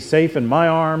she is safe in my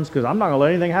arms because I'm not going to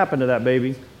let anything happen to that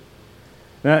baby.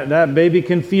 That baby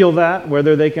can feel that,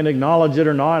 whether they can acknowledge it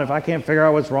or not. If I can't figure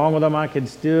out what's wrong with them, I can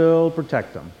still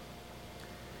protect them.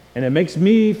 And it makes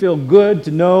me feel good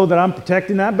to know that I'm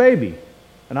protecting that baby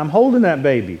and I'm holding that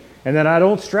baby and that I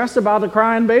don't stress about the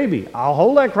crying baby. I'll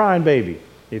hold that crying baby.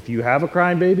 If you have a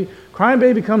crying baby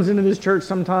comes into this church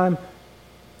sometime,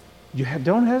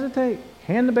 don't hesitate.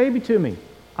 Hand the baby to me.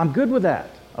 I'm good with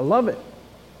that. I love it.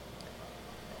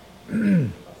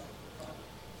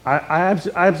 I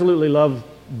absolutely love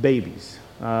babies,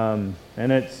 and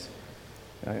I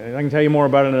can tell you more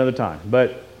about it another time.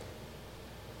 But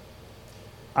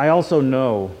I also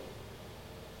know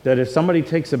that if somebody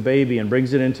takes a baby and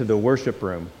brings it into the worship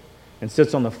room and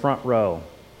sits on the front row,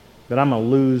 that I'm going to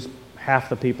lose half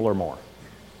the people or more.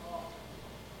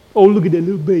 Oh, look at that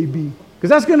little baby. Because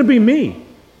that's going to be me.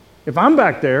 If I'm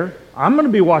back there, I'm going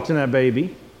to be watching that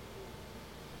baby.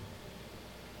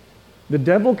 The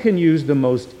devil can use the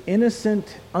most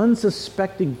innocent,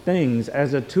 unsuspecting things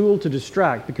as a tool to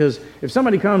distract, because if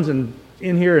somebody comes in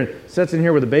here and sits in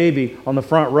here with a baby on the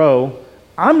front row,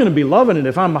 I'm going to be loving it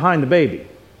if I'm behind the baby.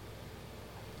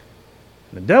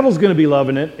 The devil's going to be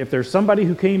loving it if there's somebody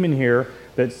who came in here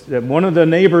that one of the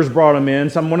neighbors brought him in,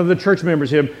 one of the church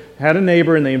members had a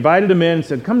neighbor, and they invited him in and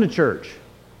said, "Come to church."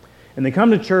 And they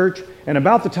come to church, and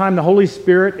about the time the Holy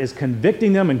Spirit is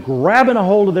convicting them and grabbing a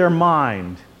hold of their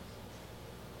mind,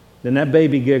 then that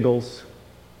baby giggles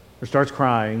or starts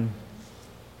crying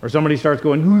or somebody starts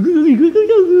going,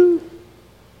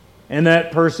 and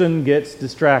that person gets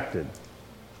distracted.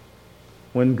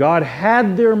 When God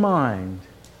had their mind,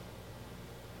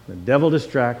 the devil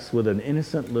distracts with an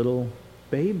innocent little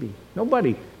baby.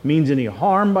 Nobody means any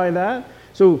harm by that.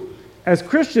 So as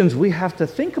Christians, we have to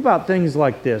think about things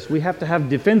like this. We have to have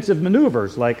defensive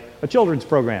maneuvers like a children's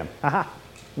program. Haha,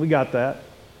 we got that.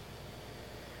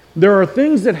 There are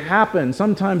things that happen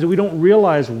sometimes that we don't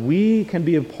realize we can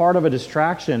be a part of a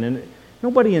distraction, and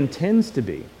nobody intends to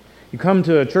be. You come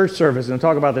to a church service, and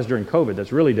talk about this during COVID,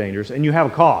 that's really dangerous, and you have a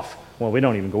cough. Well, we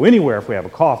don't even go anywhere if we have a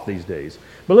cough these days.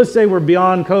 But let's say we're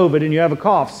beyond COVID and you have a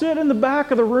cough. Sit in the back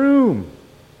of the room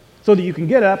so that you can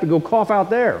get up and go cough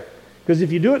out there. Because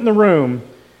if you do it in the room,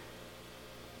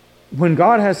 when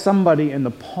God has somebody in the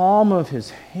palm of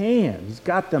his hand, he's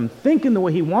got them thinking the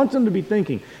way he wants them to be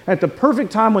thinking. At the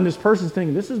perfect time when this person's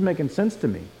thinking, this is making sense to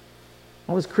me.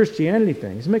 All this Christianity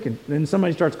thing. Then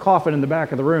somebody starts coughing in the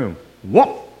back of the room.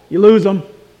 Whoop! You lose them.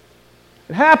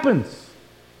 It happens.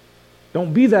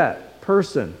 Don't be that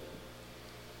person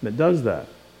that does that.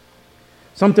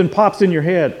 Something pops in your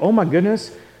head. Oh my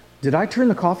goodness, did I turn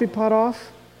the coffee pot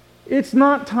off? It's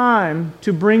not time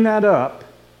to bring that up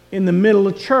in the middle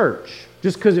of church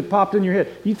just because it popped in your head.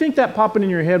 You think that popping in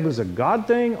your head was a God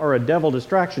thing or a devil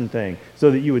distraction thing so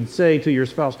that you would say to your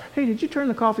spouse, hey, did you turn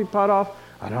the coffee pot off?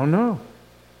 I don't know.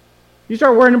 You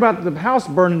start worrying about the house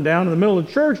burning down in the middle of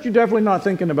church, you're definitely not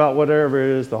thinking about whatever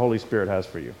it is the Holy Spirit has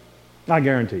for you. I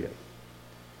guarantee it.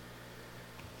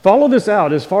 Follow this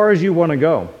out as far as you want to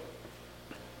go.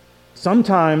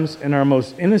 Sometimes in our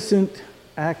most innocent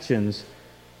actions,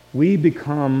 we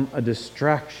become a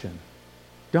distraction.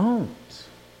 Don't.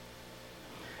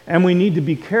 And we need to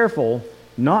be careful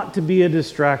not to be a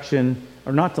distraction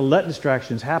or not to let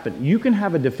distractions happen. You can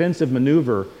have a defensive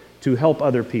maneuver to help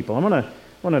other people. I'm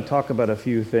going to talk about a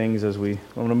few things I'm going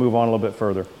to move on a little bit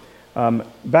further.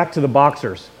 Back to the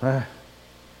boxers.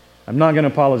 I'm not going to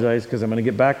apologize because I'm going to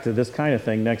get back to this kind of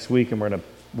thing next week, and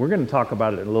we're going to talk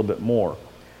about it a little bit more.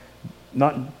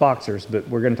 Not boxers, but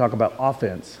we're going to talk about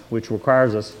offense, which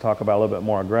requires us to talk about a little bit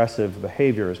more aggressive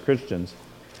behavior as Christians.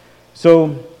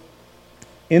 So,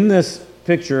 in this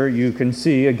picture, you can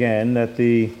see again that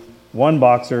the one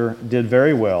boxer did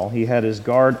very well. He had his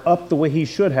guard up the way he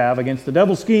should have against the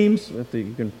devil's schemes, if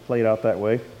you can play it out that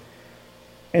way.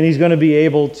 And he's going to be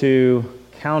able to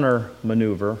counter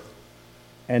maneuver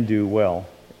and do well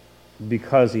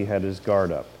because he had his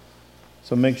guard up.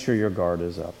 So make sure your guard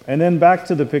is up. And then back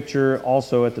to the picture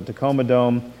also at the Tacoma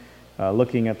Dome,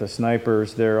 looking at the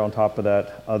snipers there on top of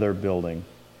that other building.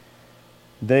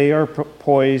 They are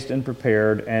poised and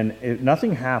prepared, and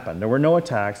nothing happened. There were no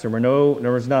attacks. There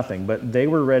was nothing, but they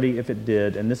were ready if it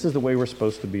did, and this is the way we're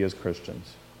supposed to be as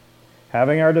Christians.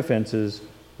 Having our defenses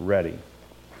ready.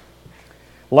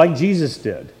 Like Jesus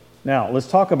did. Now, let's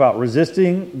talk about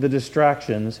resisting the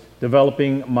distractions,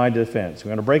 developing my defense. We're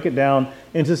going to break it down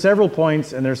into several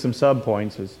points, and there's some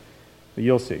sub-points, but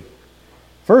you'll see.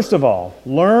 First of all,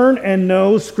 learn and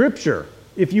know Scripture.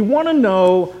 If you want to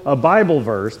know a Bible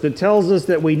verse that tells us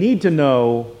that we need to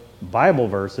know Bible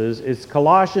verses, it's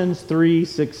Colossians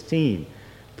 3:16.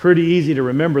 Pretty easy to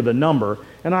remember the number,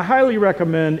 and I highly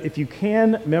recommend if you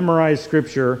can memorize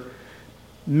Scripture,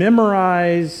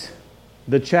 memorize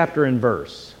the chapter and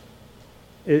verse.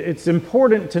 It's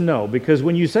important to know, because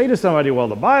when you say to somebody, well,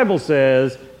 the Bible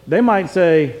says, they might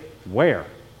say, where?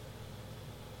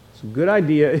 It's a good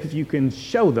idea if you can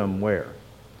show them where.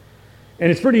 And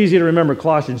it's pretty easy to remember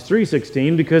Colossians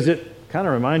 3:16 because it kind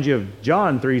of reminds you of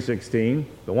John 3:16,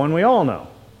 the one we all know.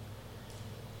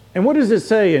 And what does it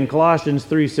say in Colossians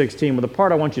 3:16? Well, the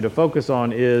part I want you to focus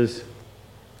on is,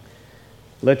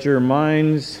 let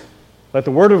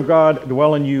the Word of God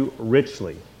dwell in you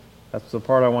richly. That's the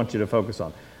part I want you to focus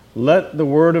on. Let the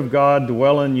Word of God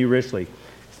dwell in you richly.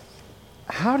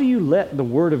 How do you let the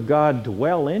Word of God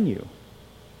dwell in you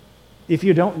if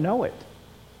you don't know it?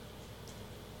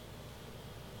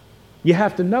 You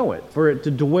have to know it for it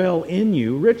to dwell in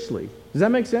you richly. Does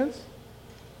that make sense?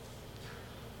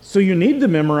 So you need to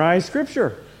memorize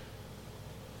Scripture.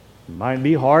 It might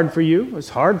be hard for you. It's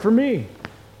hard for me.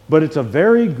 But it's a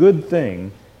very good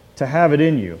thing to have it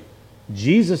in you.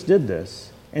 Jesus did this.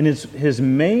 And it's his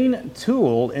main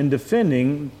tool in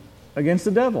defending against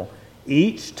the devil.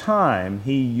 Each time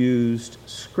he used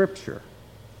Scripture.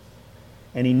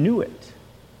 And he knew it.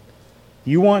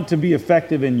 You want to be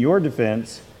effective in your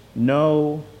defense,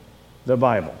 know the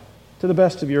Bible to the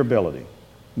best of your ability.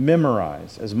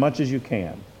 Memorize as much as you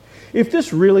can. If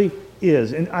this really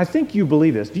is, and I think you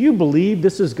believe this, do you believe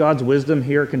this is God's wisdom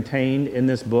here contained in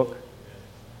this book?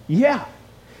 Yeah.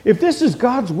 If this is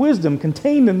God's wisdom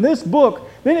contained in this book,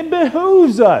 then it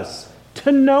behooves us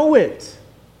to know it.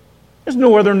 There's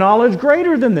no other knowledge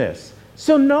greater than this.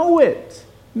 So know it.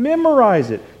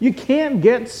 Memorize it. You can't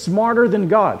get smarter than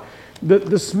God.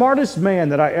 The smartest man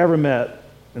that I ever met,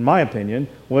 in my opinion,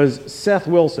 was Seth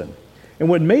Wilson. And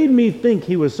what made me think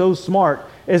he was so smart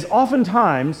is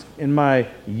oftentimes in my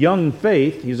young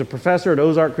faith, he's a professor at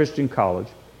Ozark Christian College,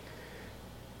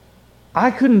 I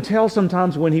couldn't tell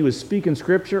sometimes when he was speaking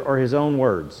Scripture or his own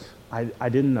words. I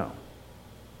didn't know.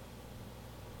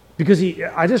 Because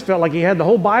I just felt like he had the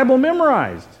whole Bible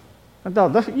memorized. I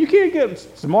thought, you can't get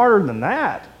smarter than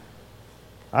that.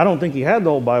 I don't think he had the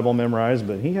whole Bible memorized,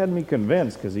 but he had me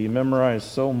convinced because he memorized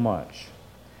so much.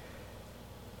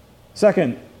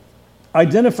 Second,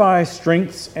 identify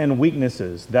strengths and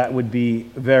weaknesses. That would be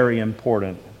very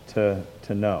important to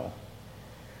know.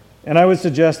 And I would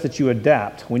suggest that you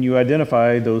adapt when you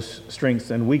identify those strengths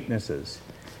and weaknesses.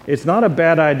 It's not a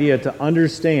bad idea to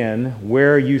understand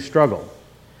where you struggle.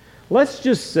 Let's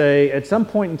just say at some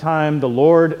point in time, the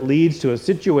Lord leads to a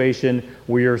situation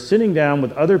where you're sitting down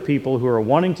with other people who are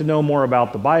wanting to know more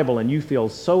about the Bible and you feel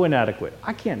so inadequate.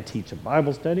 I can't teach a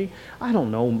Bible study. I don't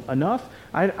know enough.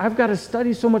 I've got to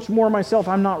study so much more myself.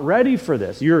 I'm not ready for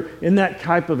this. You're in that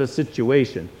type of a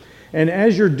situation. And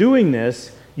as you're doing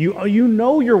this, you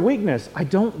know your weakness. I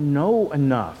don't know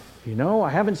enough. I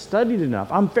haven't studied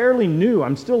enough. I'm fairly new.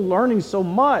 I'm still learning so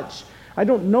much. I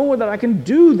don't know that I can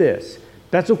do this.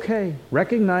 That's okay.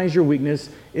 Recognize your weakness.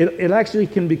 It actually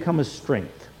can become a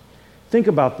strength. Think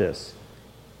about this.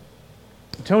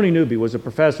 Tony Newby was a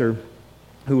professor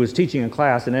who was teaching a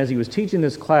class, and as he was teaching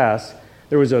this class,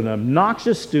 there was an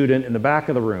obnoxious student in the back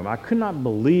of the room. I could not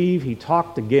believe he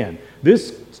talked again.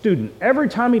 This student, every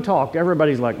time he talked,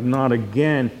 everybody's like, not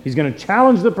again. He's going to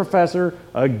challenge the professor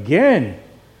again.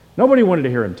 Nobody wanted to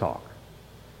hear him talk.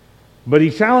 But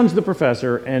he challenged the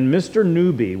professor, and Mr.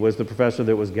 Newby was the professor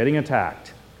that was getting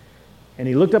attacked. And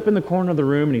he looked up in the corner of the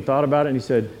room, and he thought about it, and he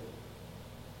said,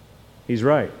 he's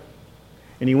right.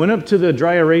 And he went up to the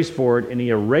dry erase board, and he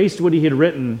erased what he had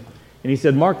written, and he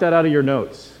said, mark that out of your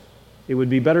notes. It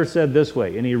would be better said this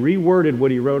way. And he reworded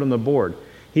what he wrote on the board.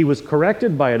 He was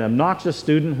corrected by an obnoxious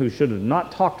student who should have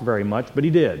not talked very much, but he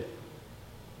did.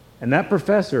 And that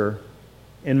professor,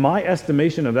 in my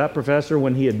estimation of that professor,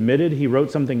 when he admitted he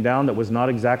wrote something down that was not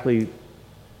exactly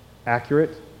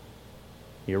accurate,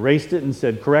 he erased it and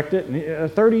said, correct it. And a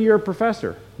 30-year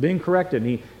professor being corrected,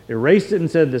 and he erased it and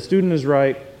said, the student is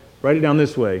right, write it down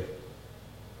this way.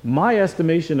 My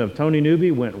estimation of Tony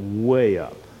Newby went way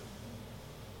up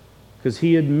because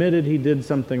he admitted he did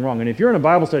something wrong. And if you're in a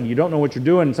Bible study, you don't know what you're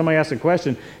doing, and somebody asks a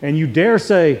question, and you dare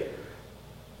say,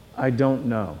 I don't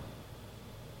know,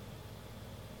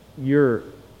 their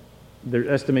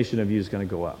estimation of you is going to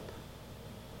go up.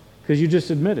 Because you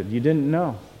just admitted you didn't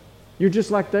know. You're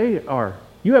just like they are.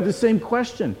 You have the same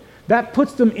question. That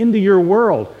puts them into your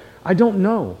world. I don't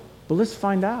know, but let's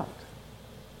find out.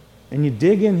 And you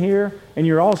dig in here, and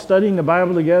you're all studying the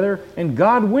Bible together, and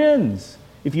God wins.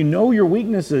 If you know your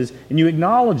weaknesses and you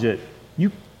acknowledge it,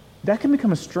 that can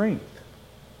become a strength.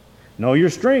 Know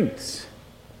your strengths.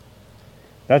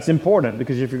 That's important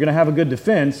because if you're going to have a good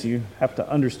defense, you have to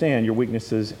understand your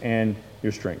weaknesses and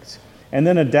your strengths. And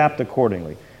then adapt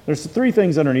accordingly. There's 3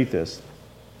 things underneath this.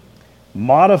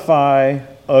 Modify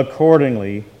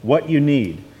accordingly what you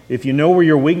need. If you know where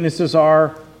your weaknesses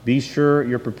are, be sure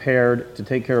you're prepared to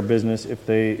take care of business if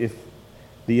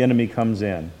the enemy comes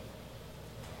in.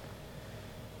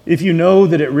 If you know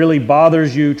that it really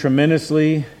bothers you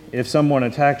tremendously if someone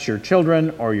attacks your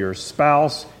children or your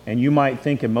spouse, and you might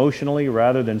think emotionally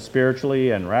rather than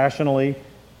spiritually and rationally,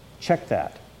 check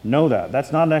that. Know that.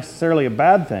 That's not necessarily a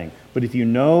bad thing. But if you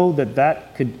know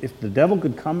if the devil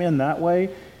could come in that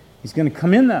way, he's going to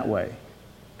come in that way.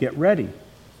 Get ready.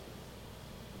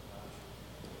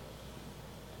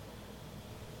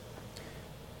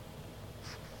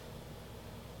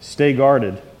 Stay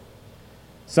guarded.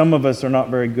 Some of us are not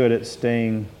very good at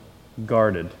staying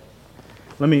guarded.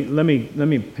 Let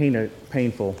me paint a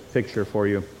painful picture for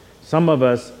you. Some of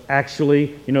us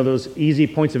actually, those easy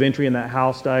points of entry in that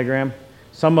house diagram?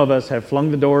 Some of us have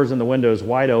flung the doors and the windows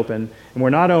wide open, and we're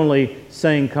not only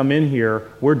saying, come in here,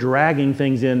 we're dragging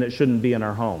things in that shouldn't be in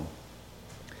our home.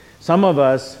 Some of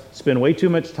us spend way too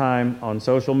much time on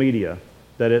social media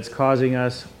that it's causing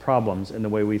us problems in the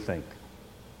way we think.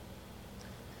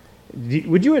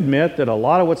 Would you admit that a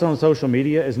lot of what's on social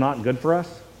media is not good for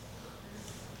us?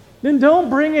 Then don't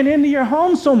bring it into your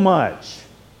home so much.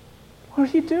 What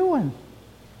are you doing?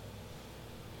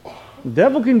 The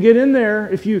devil can get in there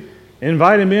if you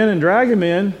invite him in and drag him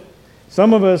in.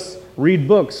 Some of us read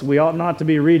books we ought not to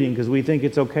be reading because we think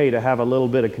it's okay to have a little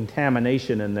bit of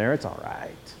contamination in there. It's all right.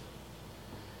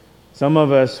 Some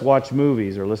of us watch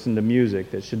movies or listen to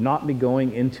music that should not be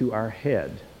going into our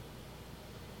head.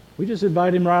 We just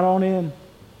invite him right on in.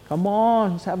 Come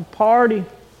on, let's have a party.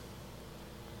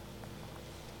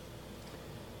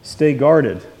 Stay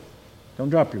guarded. Don't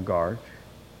drop your guard.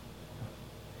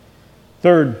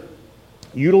 Third,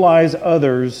 utilize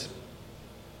others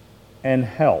and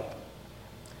help.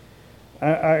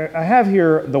 I have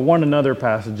here the one another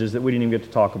passages that we didn't even get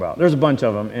to talk about. There's a bunch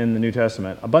of them in the New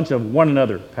Testament, a bunch of one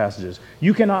another passages.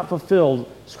 You cannot fulfill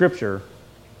Scripture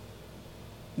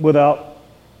without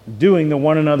doing the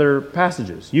one another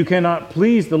passages. You cannot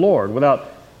please the Lord without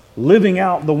living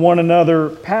out the one another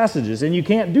passages. And you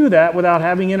can't do that without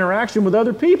having interaction with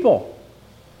other people.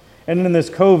 And in this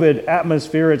COVID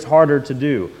atmosphere, it's harder to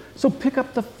do. So pick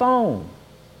up the phone.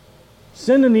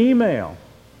 Send an email.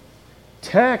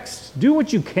 Text. Do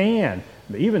what you can.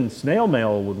 Even snail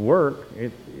mail would work.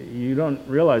 You don't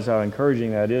realize how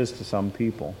encouraging that is to some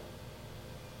people.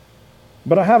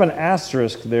 But I have an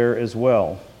asterisk there as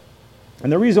well.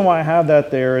 And the reason why I have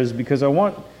that there is because I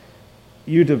want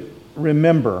you to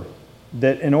remember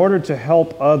that in order to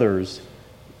help others,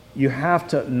 you have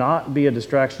to not be a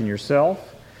distraction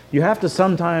yourself. You have to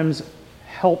sometimes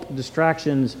help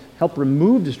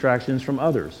remove distractions from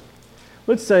others.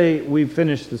 Let's say we've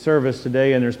finished the service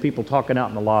today and there's people talking out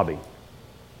in the lobby.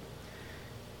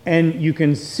 And you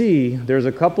can see there's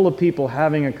a couple of people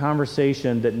having a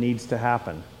conversation that needs to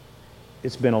happen.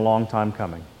 It's been a long time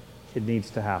coming. It needs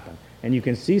to happen. And you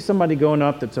can see somebody going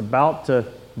up that's about to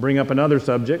bring up another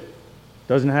subject.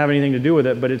 Doesn't have anything to do with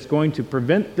it, but it's going to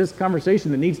prevent this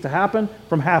conversation that needs to happen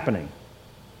from happening.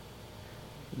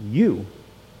 You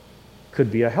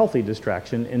could be a healthy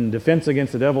distraction in defense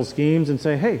against the devil's schemes and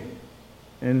say, hey,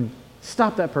 and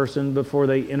stop that person before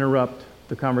they interrupt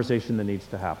the conversation that needs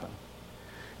to happen.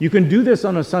 You can do this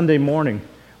on a Sunday morning.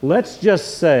 Let's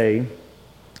just say,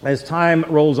 as time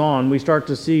rolls on, we start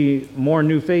to see more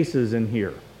new faces in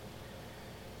here.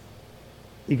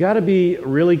 You got to be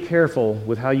really careful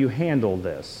with how you handle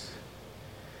this.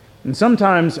 And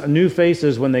sometimes new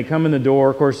faces, when they come in the door,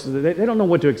 of course, they don't know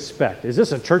what to expect. Is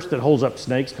this a church that holds up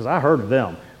snakes? Because I heard of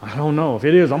them. I don't know. If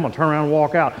it is, I'm going to turn around and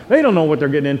walk out. They don't know what they're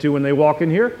getting into when they walk in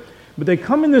here. But they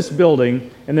come in this building,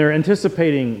 and they're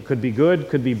anticipating could be good,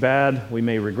 could be bad. We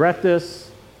may regret this.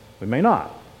 We may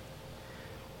not.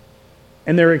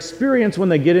 And their experience when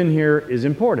they get in here is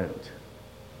important.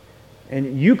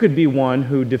 And you could be one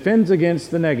who defends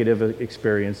against the negative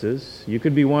experiences. You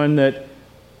could be one that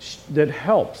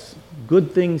helps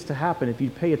good things to happen if you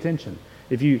pay attention.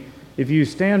 If you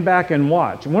stand back and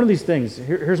watch. And one of these things,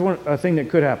 here's a thing that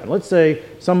could happen. Let's say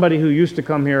somebody who used to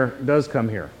come here does come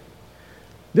here.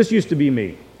 This used to be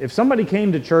me. If somebody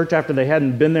came to church after they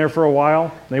hadn't been there for a while,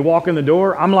 and they walk in the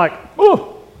door, I'm like,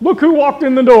 oh, look who walked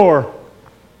in the door.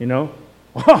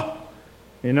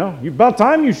 About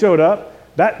time you showed up.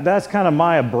 That's kind of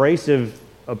my abrasive,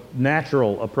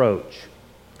 natural approach.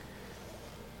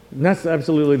 And that's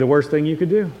absolutely the worst thing you could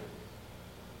do.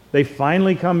 They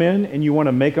finally come in and you want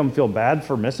to make them feel bad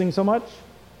for missing so much?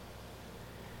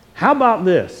 How about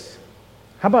this?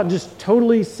 How about just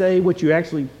totally say what you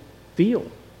actually feel?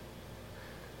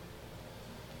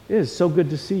 It is so good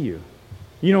to see you.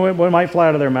 What might fly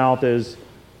out of their mouth is,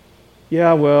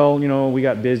 yeah, well, we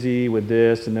got busy with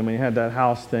this, and then we had that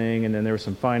house thing, and then there was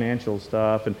some financial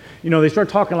stuff, and, they start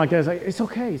talking like that. It's like, it's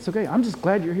okay. I'm just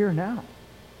glad you're here now.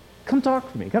 Come talk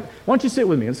to me. Why don't you sit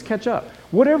with me? Let's catch up.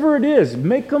 Whatever it is,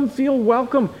 make them feel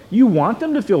welcome. You want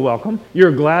them to feel welcome.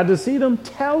 You're glad to see them.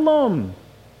 Tell them.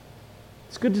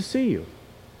 It's good to see you.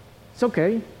 It's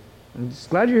okay. I'm just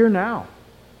glad you're here now.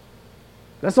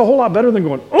 That's a whole lot better than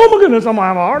going, oh my goodness, I'm going to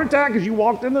have a heart attack because you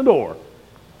walked in the door.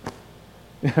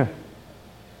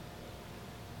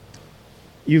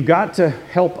 You've got to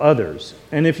help others.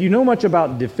 And if you know much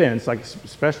about defense, like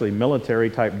especially military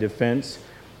type defense,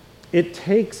 it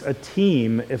takes a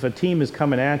team if a team is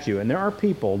coming at you. And there are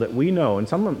people that we know, and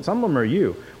some of them are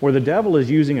you, where the devil is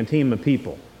using a team of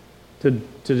people to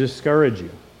discourage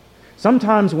you.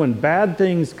 Sometimes when bad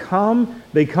things come,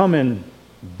 they come in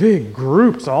big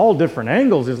groups, all different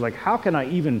angles. It's like, how can I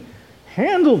even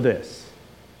handle this?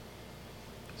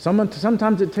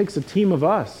 Sometimes it takes a team of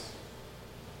us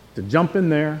to jump in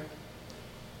there,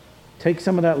 take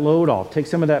some of that load off, take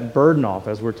some of that burden off,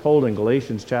 as we're told in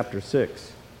Galatians chapter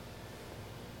 6.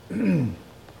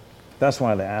 That's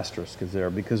why the asterisk is there,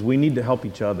 because we need to help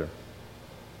each other.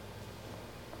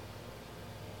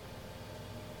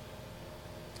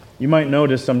 You might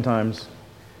notice sometimes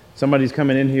somebody's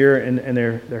coming in here and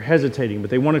they're hesitating, but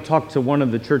they want to talk to one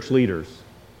of the church leaders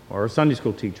or a Sunday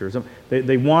school teacher.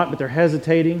 They want, but they're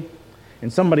hesitating,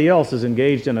 and somebody else is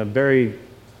engaged in a very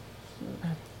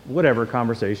whatever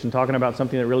conversation, talking about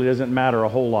something that really doesn't matter a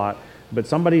whole lot, but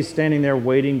somebody's standing there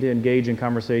waiting to engage in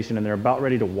conversation, and they're about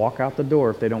ready to walk out the door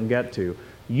if they don't get to.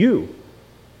 You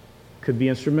could be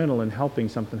instrumental in helping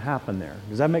something happen there.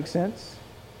 Does that make sense?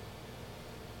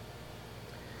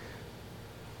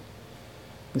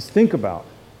 Let's think about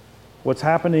what's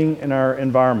happening in our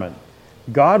environment.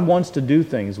 God wants to do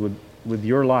things with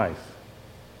your life.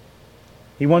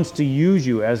 He wants to use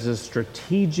you as a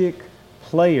strategic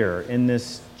player in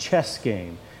this chess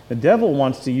game. The devil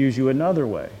wants to use you another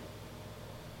way.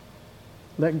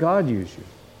 Let God use you.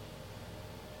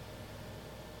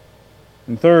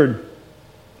 And third,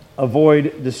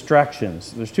 avoid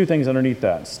distractions. There's two things underneath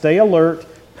that. Stay alert,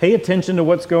 pay attention to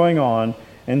what's going on,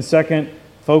 and second,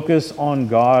 focus on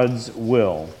God's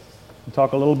will. We'll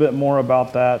talk a little bit more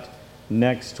about that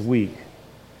next week.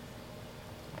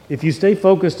 If you stay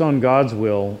focused on God's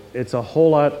will, it's a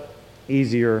whole lot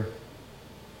easier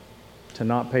to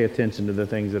not pay attention to the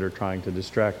things that are trying to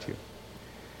distract you.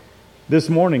 This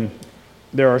morning,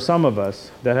 there are some of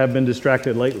us that have been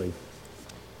distracted lately.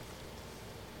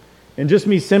 And just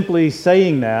me simply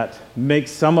saying that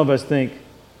makes some of us think,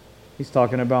 he's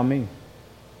talking about me.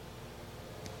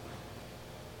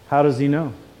 How does he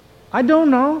know? I don't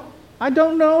know. I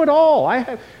don't know at all.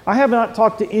 I have not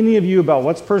talked to any of you about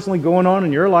what's personally going on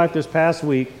in your life this past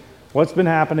week, what's been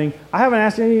happening. I haven't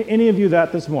asked any of you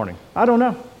that this morning. I don't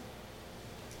know.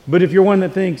 But if you're one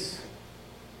that thinks,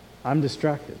 I'm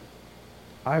distracted,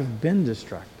 I've been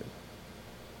distracted,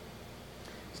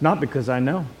 it's not because I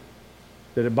know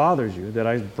that it bothers you that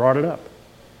I brought it up.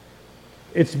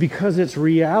 It's because it's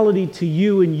reality to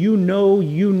you and you know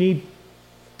you need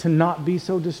to not be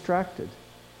so distracted.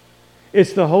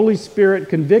 It's the Holy Spirit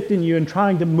convicting you and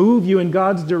trying to move you in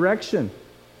God's direction.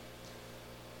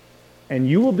 And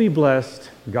you will be blessed,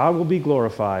 God will be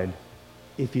glorified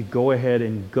if you go ahead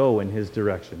and go in His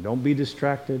direction. Don't be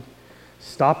distracted.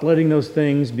 Stop letting those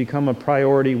things become a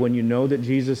priority when you know that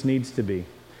Jesus needs to be.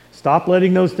 Stop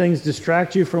letting those things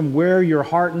distract you from where your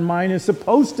heart and mind is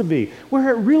supposed to be,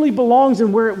 where it really belongs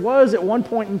and where it was at one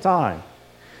point in time.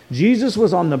 Jesus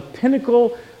was on the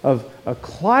pinnacle of a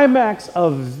climax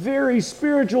of very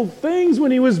spiritual things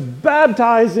when He was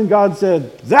baptized, and God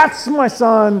said, "That's my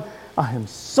Son. I am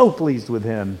so pleased with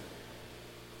Him."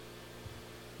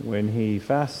 When He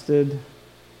fasted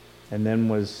and then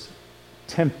was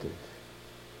tempted,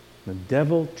 the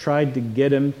devil tried to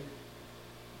get Him.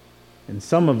 And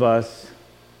some of us,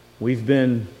 we've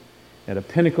been at a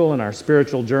pinnacle in our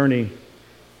spiritual journey,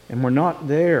 and we're not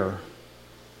there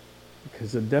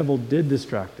because the devil did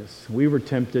distract us. We were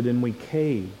tempted and we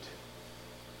caved.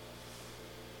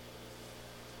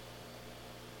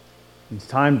 It's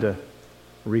time to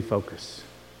refocus.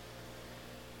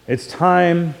 It's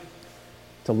time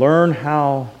to learn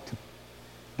how to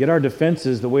get our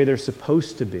defenses the way they're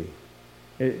supposed to be.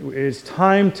 It's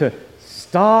time to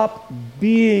stop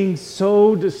being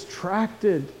so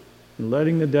distracted and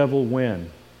letting the devil win.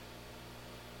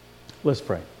 Let's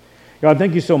pray. God,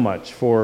 thank you so much for